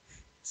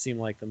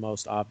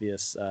most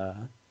obvious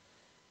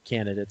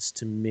candidates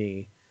to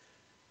me.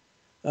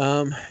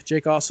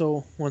 Jake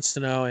also wants to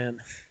know, and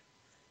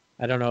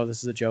I don't know if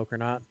this is a joke or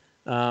not.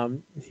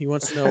 He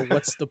wants to know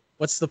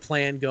what's the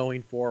plan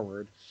going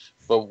forward.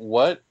 But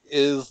what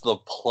is the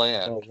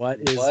plan? So what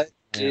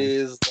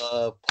is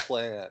the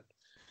plan?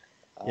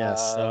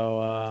 Yes.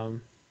 Well,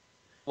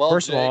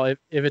 first Jake, of all, if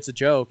it's a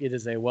joke, it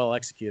is a well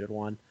executed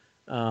one.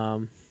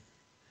 Well,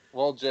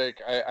 Jake,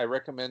 I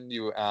recommend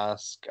you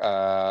ask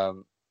our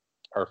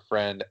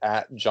friend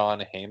at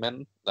John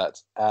Heyman.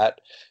 That's at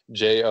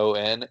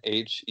JONHEYMAN.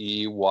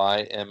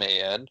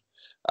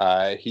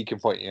 He can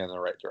point you in the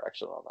right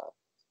direction on that.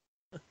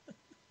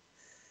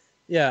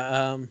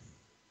 Yeah.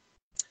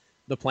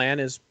 The plan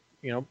is,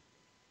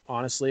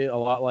 honestly, a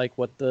lot like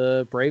what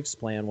the Braves'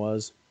 plan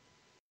was.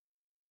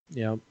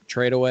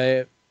 Trade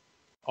away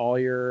all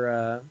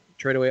your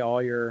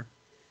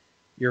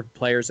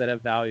players that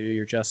have value,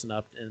 your Justin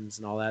Uptons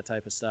and all that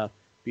type of stuff.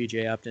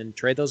 BJ Upton,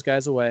 trade those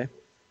guys away.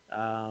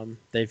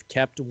 They've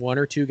kept one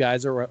or two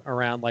guys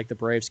around, like the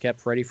Braves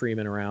kept Freddie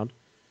Freeman around.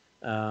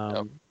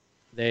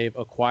 They've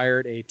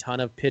acquired a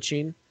ton of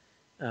pitching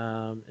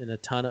and a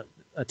ton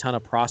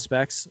of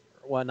prospects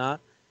or whatnot.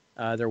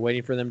 They're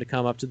waiting for them to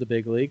come up to the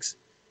big leagues.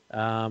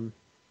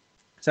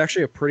 It's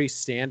actually a pretty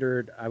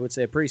standard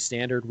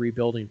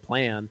rebuilding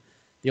plan.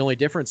 The only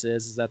difference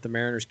is that the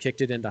Mariners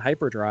kicked it into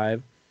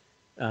hyperdrive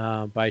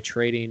by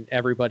trading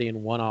everybody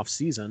in one off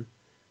season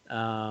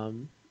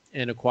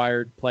and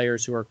acquired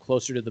players who are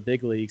closer to the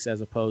big leagues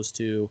as opposed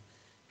to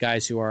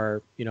guys who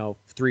are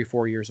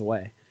 3-4 years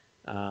away.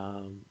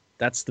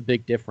 That's the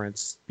big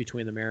difference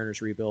between the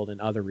Mariners rebuild and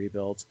other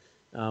rebuilds.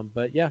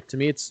 But yeah, to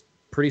me, it's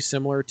pretty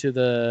similar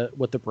to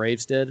what the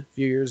Braves did a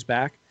few years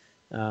back.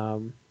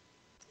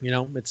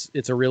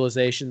 It's a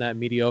realization that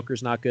mediocre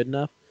is not good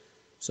enough.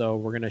 So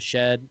we're going to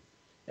shed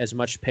as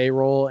much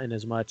payroll and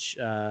as many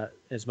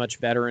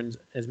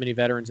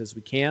veterans as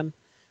we can.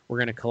 We're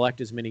going to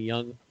collect as many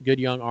good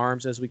young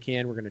arms as we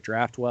can. We're going to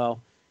draft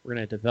well. We're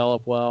going to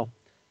develop well.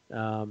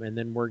 And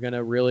then we're going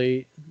to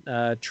really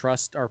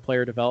trust our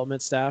player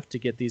development staff to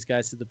get these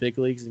guys to the big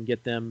leagues and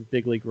get them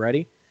big league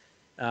ready.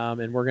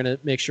 And we're going to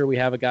make sure we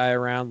have a guy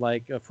around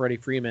like Freddie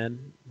Freeman,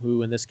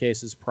 who in this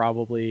case is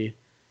probably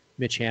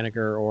Mitch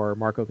Haniger or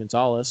Marco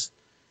Gonzalez.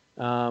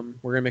 We're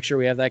going to make sure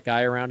we have that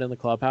guy around in the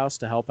clubhouse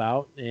to help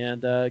out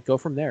and go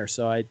from there.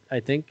 So I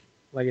think,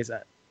 like I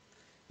said,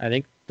 I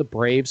think the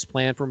Braves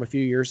plan from a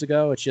few years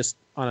ago, it's just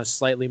on a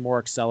slightly more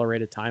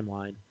accelerated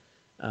timeline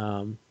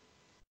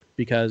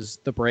because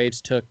the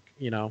Braves took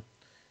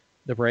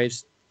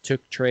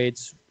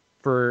trades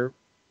for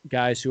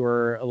guys who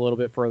are a little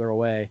bit further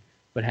away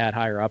but had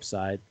higher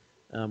upside,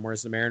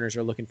 whereas the Mariners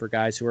are looking for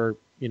guys who are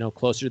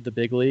closer to the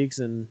big leagues,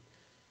 and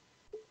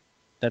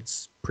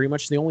that's pretty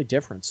much the only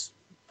difference,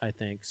 I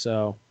think.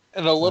 So,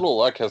 and a little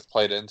luck has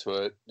played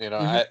into it.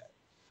 Mm-hmm.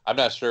 I'm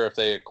not sure if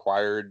they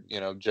acquired,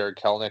 Jared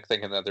Kelenic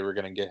thinking that they were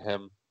going to get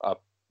him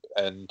up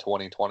in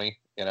 2020.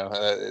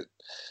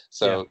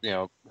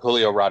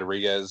 Julio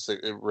Rodriguez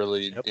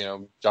really,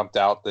 jumped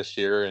out this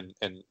year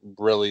and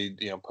really,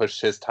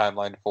 pushed his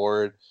timeline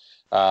forward.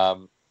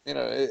 You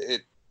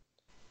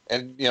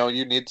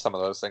need some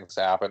of those things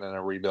to happen in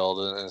a rebuild,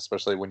 and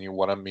especially when you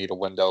want to meet a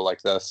window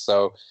like this.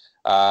 So,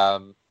 I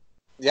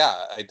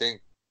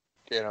think,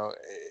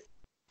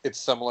 it's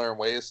similar in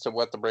ways to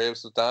what the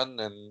Braves have done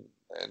and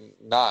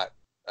not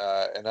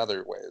in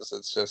other ways.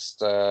 It's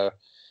just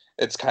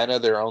it's kind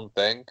of their own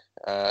thing,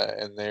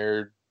 and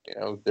they're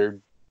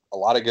a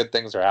lot of good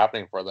things are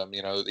happening for them.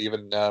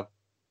 Even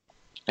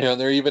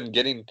they're even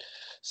getting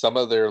some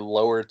of their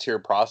lower tier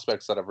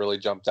prospects that have really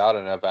jumped out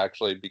and have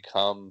actually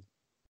become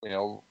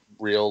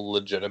real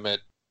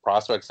legitimate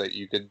prospects that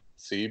you could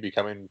see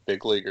becoming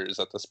big leaguers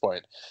at this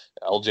point.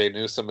 LJ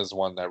Newsome is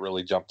one that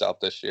really jumped out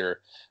this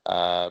year.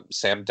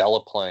 Sam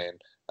Delaplane,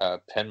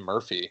 Penn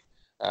Murphy,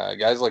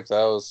 guys like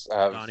those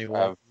have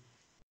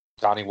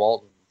Donnie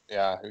Walton.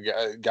 Yeah,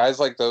 guys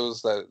like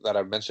those that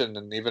I've mentioned,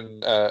 and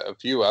even a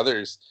few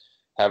others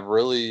have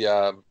really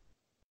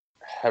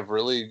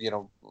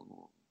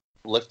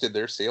lifted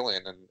their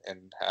ceiling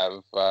and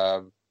have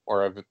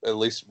or have at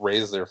least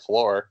raised their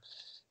floor,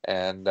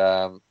 and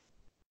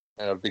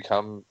have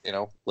become,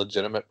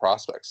 legitimate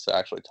prospects to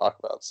actually talk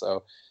about.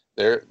 So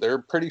they're a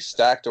pretty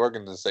stacked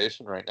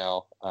organization right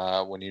now.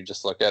 When you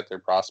just look at their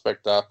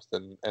prospect depth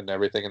and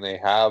everything, and they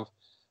have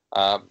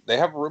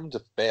room to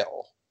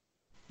fail.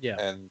 Yeah.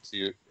 And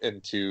to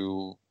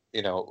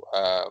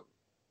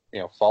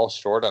fall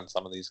short on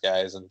some of these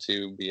guys, and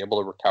to be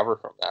able to recover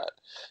from that,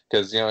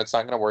 because it's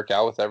not going to work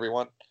out with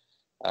everyone.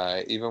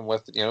 Even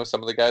with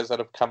some of the guys that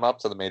have come up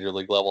to the major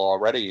league level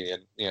already,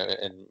 and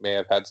and may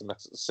have had some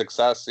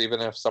success,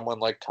 even if someone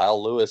like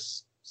Kyle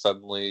Lewis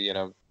suddenly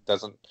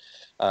doesn't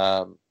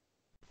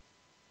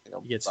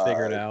He gets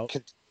figured out.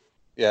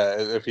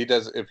 If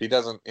he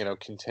doesn't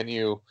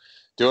continue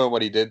doing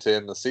what he did to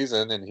end the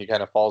season, and he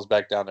kind of falls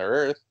back down to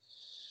earth,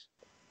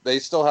 they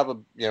still have a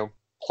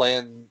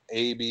plan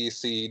A, B,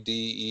 C,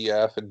 D, E,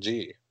 F, and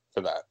G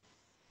for that.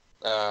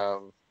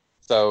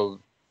 So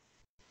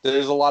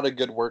there's a lot of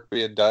good work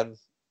being done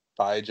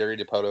by Jerry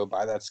Dipoto,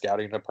 by that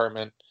scouting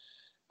department,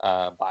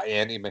 by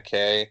Andy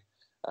McKay,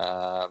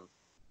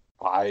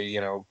 by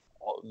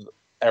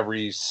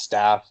every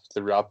staff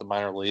throughout the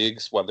minor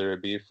leagues, whether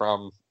it be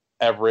from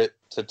Everett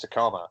to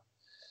Tacoma.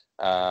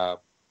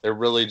 They're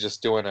really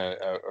just doing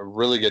a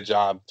really good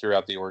job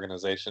throughout the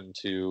organization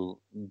to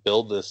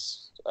build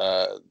these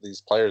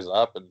players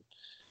up and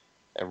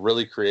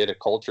really create a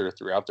culture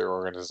throughout their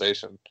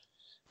organization.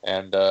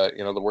 And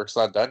the work's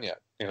not done yet.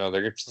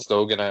 They're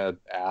still gonna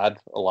add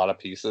a lot of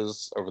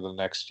pieces over the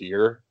next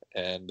year,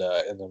 and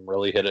then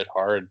really hit it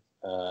hard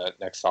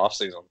next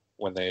offseason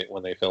when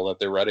they feel that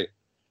they're ready.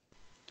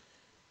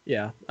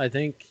 Yeah, I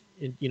think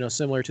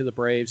similar to the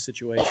Braves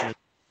situation,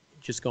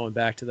 just going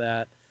back to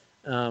that,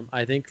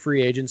 I think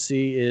free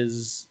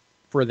agency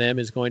for them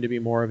is going to be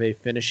more of a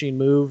finishing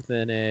move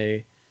than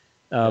a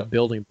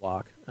building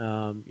block.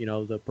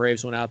 The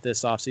Braves went out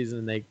this offseason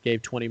and they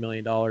gave $20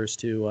 million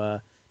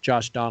to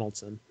Josh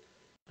Donaldson,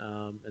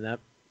 and that,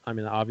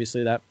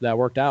 obviously that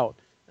worked out.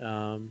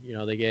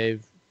 They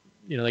gave,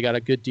 they got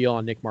a good deal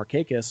on Nick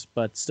Markakis,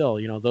 but still,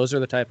 those are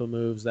the type of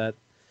moves that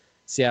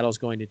Seattle's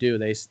going to do.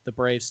 The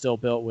Braves still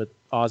built with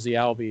Ozzie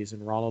Albies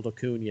and Ronald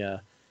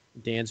Acuna,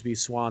 Dansby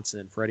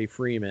Swanson, Freddie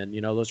Freeman.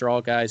 Those are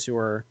all guys who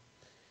are,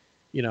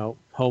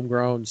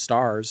 homegrown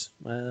stars.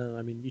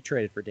 You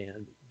traded for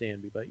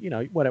Danby, but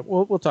whatever.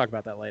 We'll talk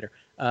about that later.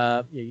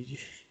 But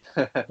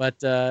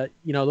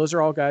those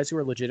are all guys who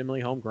are legitimately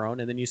homegrown,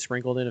 and then you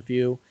sprinkled in a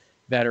few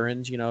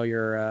veterans.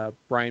 Your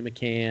Brian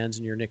McCanns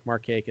and your Nick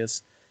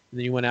Markakis, and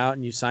then you went out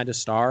and you signed a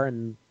star,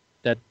 and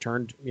that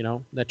turned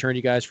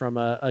you guys from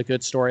a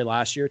good story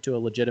last year to a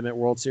legitimate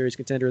World Series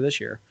contender this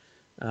year.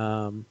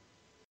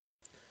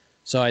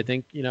 So I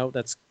think,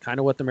 that's kind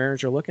of what the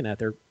Mariners are looking at.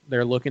 They're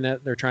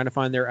trying to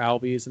find their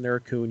Albies and their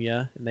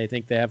Acuna, and they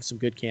think they have some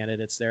good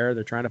candidates there.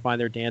 They're trying to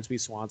find their Dansby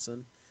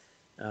Swanson.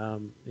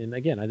 And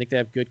again, I think they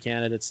have good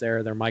candidates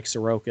there. They're Mike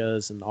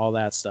Sorokas and all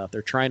that stuff.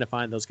 They're trying to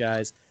find those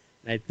guys.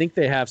 And I think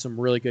they have some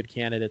really good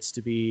candidates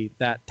to be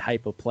that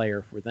type of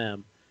player for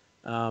them.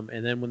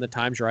 And then when the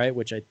time's right,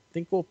 which I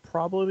think will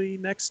probably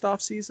be next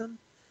offseason,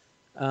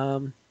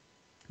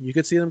 you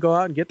could see them go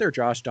out and get their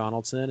Josh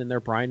Donaldson and their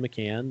Brian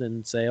McCann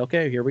and say,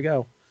 okay, here we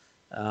go.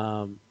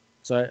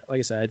 So like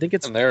I said, I think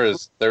it's, and there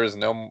is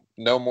no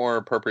more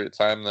appropriate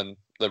time than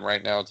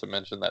right now to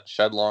mention that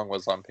Shed Long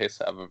was on pace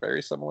to have a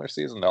very similar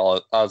season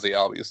to Ozzie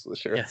Albies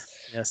this year.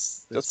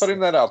 Yes. Just putting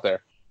that out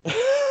there.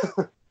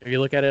 If you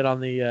look at it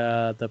on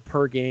the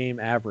per game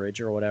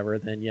average or whatever,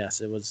 then yes,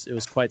 it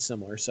was quite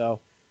similar. So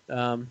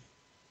the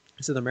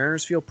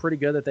Mariners feel pretty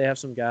good that they have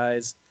some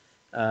guys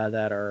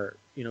that are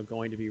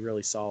going to be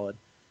really solid.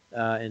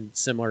 And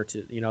similar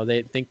to,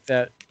 they think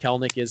that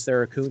Kelnick is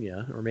their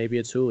Acuna, or maybe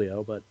it's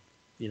Julio, but,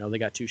 they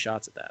got two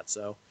shots at that.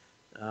 So,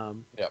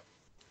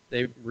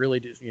 they really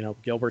do,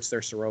 Gilbert's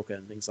their Soroka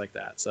and things like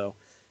that. So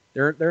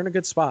they're in a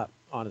good spot,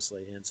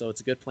 honestly. And so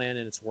it's a good plan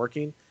and it's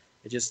working.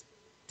 It just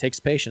takes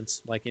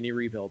patience, like any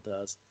rebuild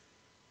does.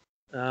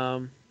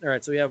 All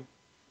right. So we have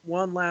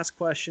one last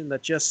question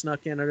that just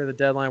snuck in under the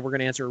deadline. We're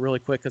going to answer it really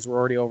quick because we're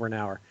already over an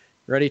hour.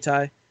 Ready,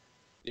 Ty?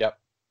 Yep.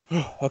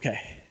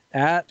 Okay.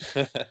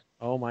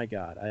 Oh my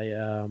God!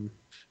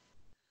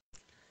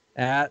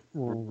 At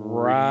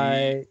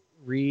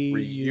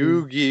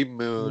Ryugi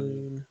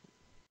Moon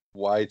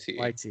YT.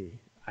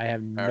 I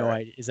have no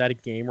idea. Is that a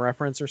game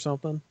reference or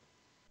something?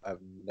 I have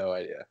no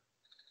idea.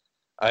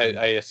 I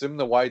assume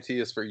the YT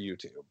is for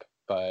YouTube,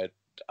 but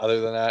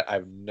other than that, I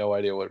have no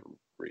idea what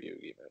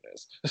Ryugi Moon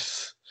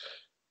is.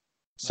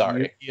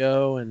 Sorry.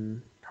 Yu-Gi-Oh!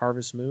 And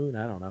Harvest Moon.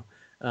 I don't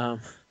know.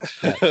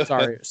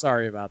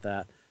 Sorry about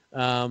that.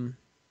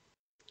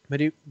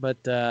 But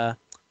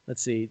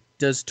let's see.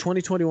 Does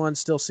 2021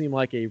 still seem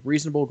like a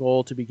reasonable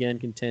goal to begin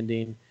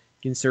contending,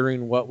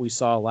 considering what we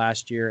saw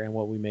last year and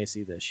what we may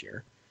see this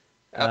year?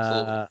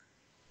 Absolutely.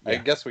 I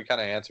guess we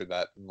kind of answered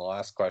that in the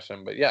last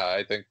question, but yeah,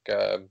 I think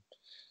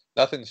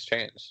nothing's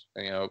changed.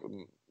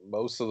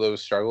 Most of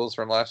those struggles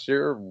from last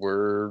year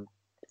were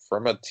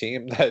from a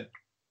team that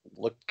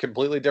looked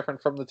completely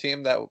different from the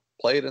team that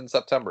played in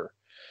September.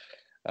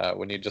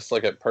 when you just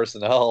look at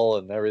personnel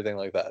and everything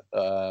like that.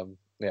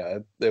 Yeah,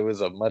 it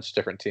was a much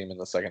different team in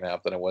the second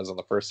half than it was in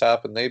the first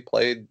half, and they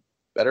played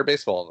better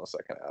baseball in the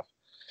second half.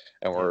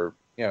 And were,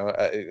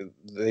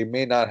 they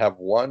may not have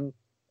won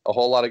a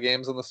whole lot of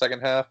games in the second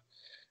half,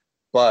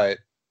 but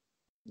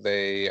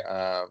they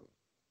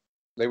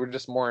were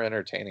just more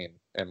entertaining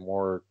and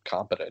more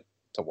competent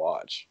to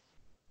watch.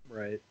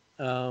 Right.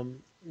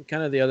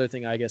 Kind of the other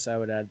thing I guess I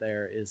would add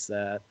there is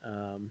that,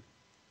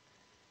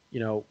 we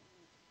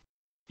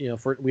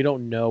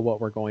don't know what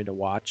we're going to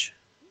watch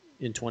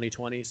in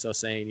 2020. So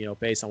saying,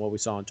 based on what we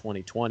saw in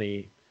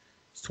 2020,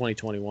 is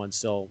 2021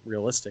 still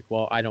realistic?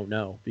 Well, I don't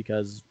know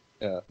because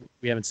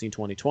we haven't seen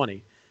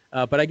 2020.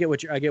 But I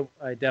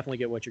definitely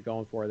get what you're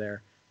going for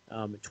there.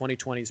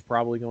 2020 is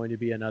probably going to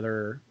be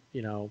another, I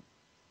don't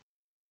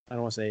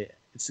want to say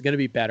it's going to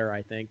be better,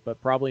 I think,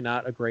 but probably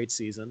not a great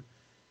season.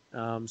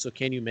 So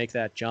can you make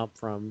that jump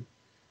from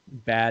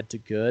bad to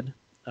good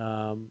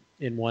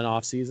in one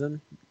off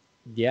season?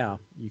 Yeah,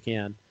 you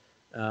can.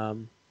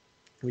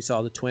 We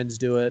saw the Twins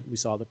do it. We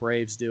saw the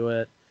Braves do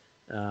it.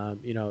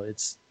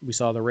 We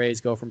saw the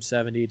Rays go from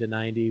 70 to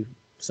 90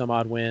 some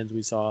odd wins.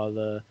 We saw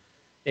the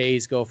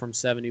A's go from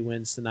 70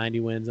 wins to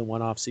 90 wins in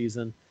one off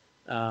season.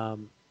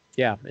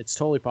 Yeah, it's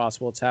totally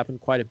possible. It's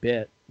happened quite a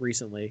bit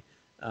recently.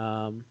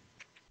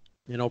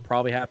 It'll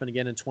probably happen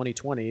again in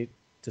 2020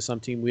 to some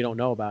team we don't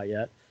know about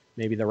yet.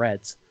 Maybe the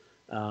Reds.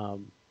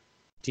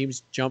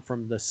 Teams jump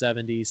from the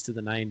 70s to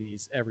the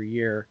 90s every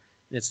year.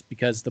 And it's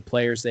because the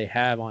players they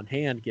have on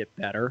hand get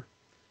better.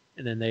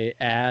 And then they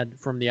add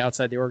from the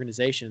outside the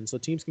organization. So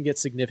teams can get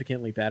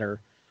significantly better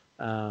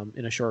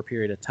in a short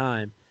period of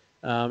time.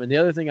 And the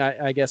other thing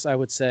I guess I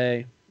would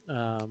say,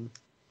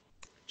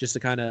 just to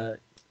kind of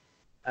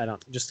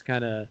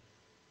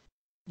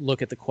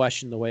look at the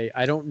question the way,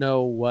 I don't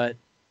know what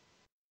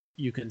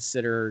you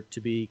consider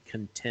to be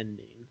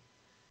contending.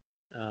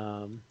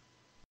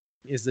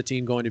 Is the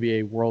team going to be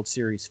a World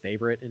Series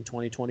favorite in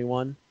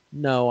 2021?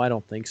 No, I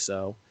don't think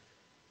so.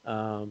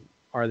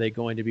 Are they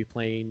going to be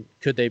playing?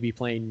 Could they be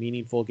playing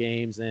meaningful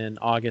games in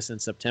August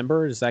and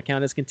September? Does that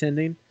count as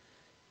contending?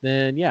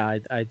 Then yeah,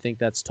 I think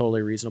that's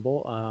totally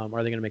reasonable. Are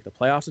they going to make the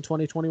playoffs in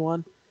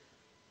 2021?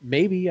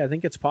 Maybe. I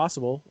think it's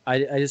possible. I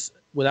just,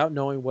 without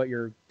knowing what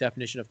your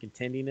definition of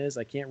contending is,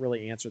 I can't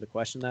really answer the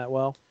question that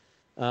well.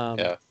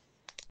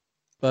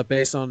 But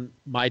based on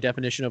my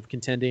definition of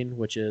contending,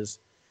 which is,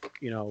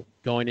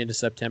 going into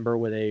September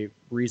with a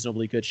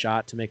reasonably good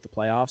shot to make the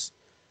playoffs,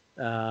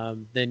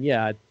 then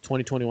yeah,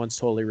 2021 is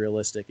totally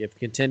realistic. If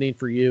contending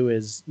for you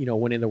is,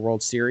 winning the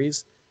World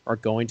Series or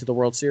going to the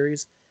World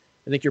Series,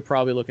 I think you're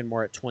probably looking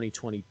more at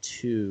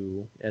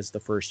 2022 as the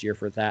first year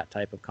for that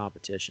type of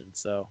competition.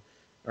 So,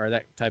 or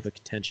that type of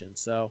contention.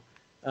 So,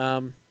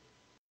 but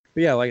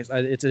yeah, like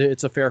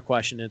it's a fair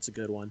question. It's a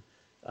good one,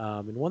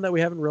 and one that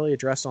we haven't really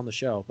addressed on the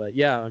show. But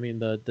yeah, I mean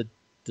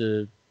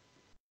the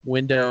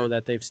window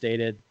that they've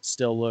stated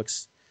still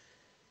looks,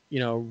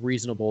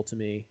 reasonable to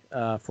me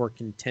for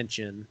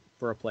contention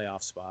for a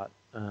playoff spot.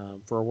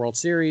 For a World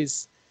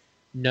Series,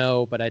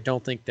 no, but I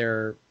don't think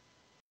their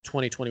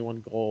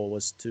 2021 goal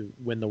was to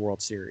win the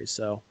World Series.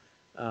 So,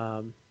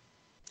 but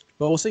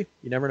we'll see.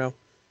 You never know.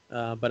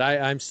 But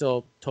I'm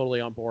still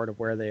totally on board of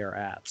where they are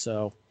at.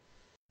 So,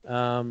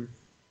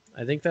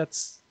 I think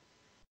that's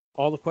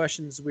all the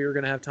questions we were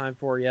going to have time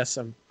for. Yes,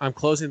 I'm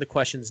closing the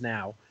questions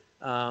now.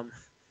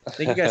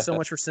 Thank you guys so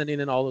much for sending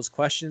in all those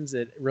questions.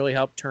 It really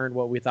helped turn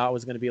what we thought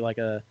was going to be like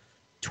a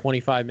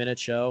 25-minute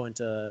show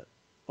into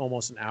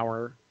almost an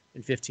hour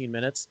and 15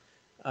 minutes.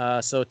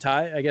 So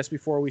Ty, I guess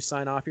before we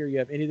sign off here, you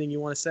have anything you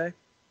want to say?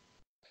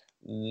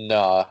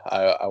 No,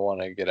 I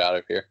want to get out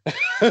of here.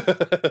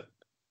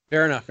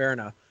 Fair enough.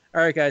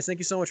 All right, guys. Thank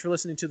you so much for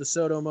listening to the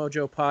Soto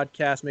Mojo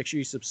podcast. Make sure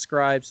you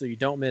subscribe so you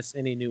don't miss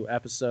any new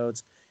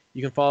episodes.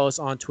 You can follow us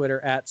on Twitter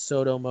at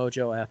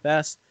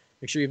SotoMojoFS.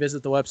 Make sure you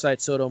visit the website,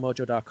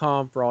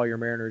 sotomojo.com, for all your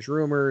Mariners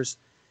rumors,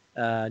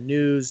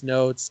 news,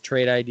 notes,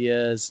 trade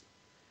ideas,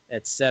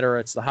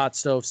 etc. It's the hot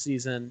stove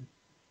season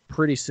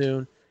pretty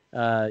soon.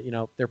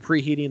 They're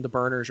preheating the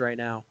burners right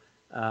now.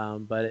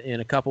 But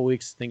in a couple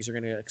weeks, things are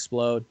going to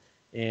explode,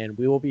 and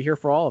we will be here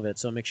for all of it.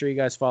 So make sure you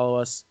guys follow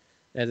us,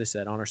 as I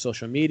said, on our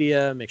social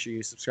media. Make sure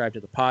you subscribe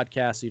to the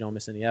podcast so you don't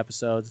miss any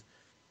episodes.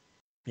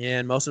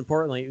 And most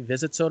importantly,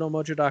 visit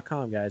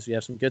sotomojo.com, guys. We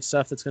have some good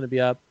stuff that's going to be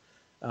up.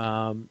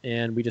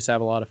 And we just have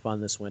a lot of fun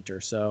this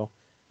winter. So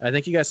I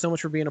thank you guys so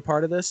much for being a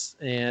part of this,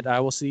 and I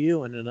will see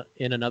you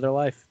in another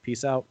life.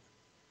 Peace out.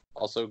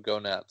 Also, go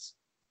Nats.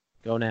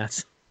 Go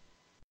Nats.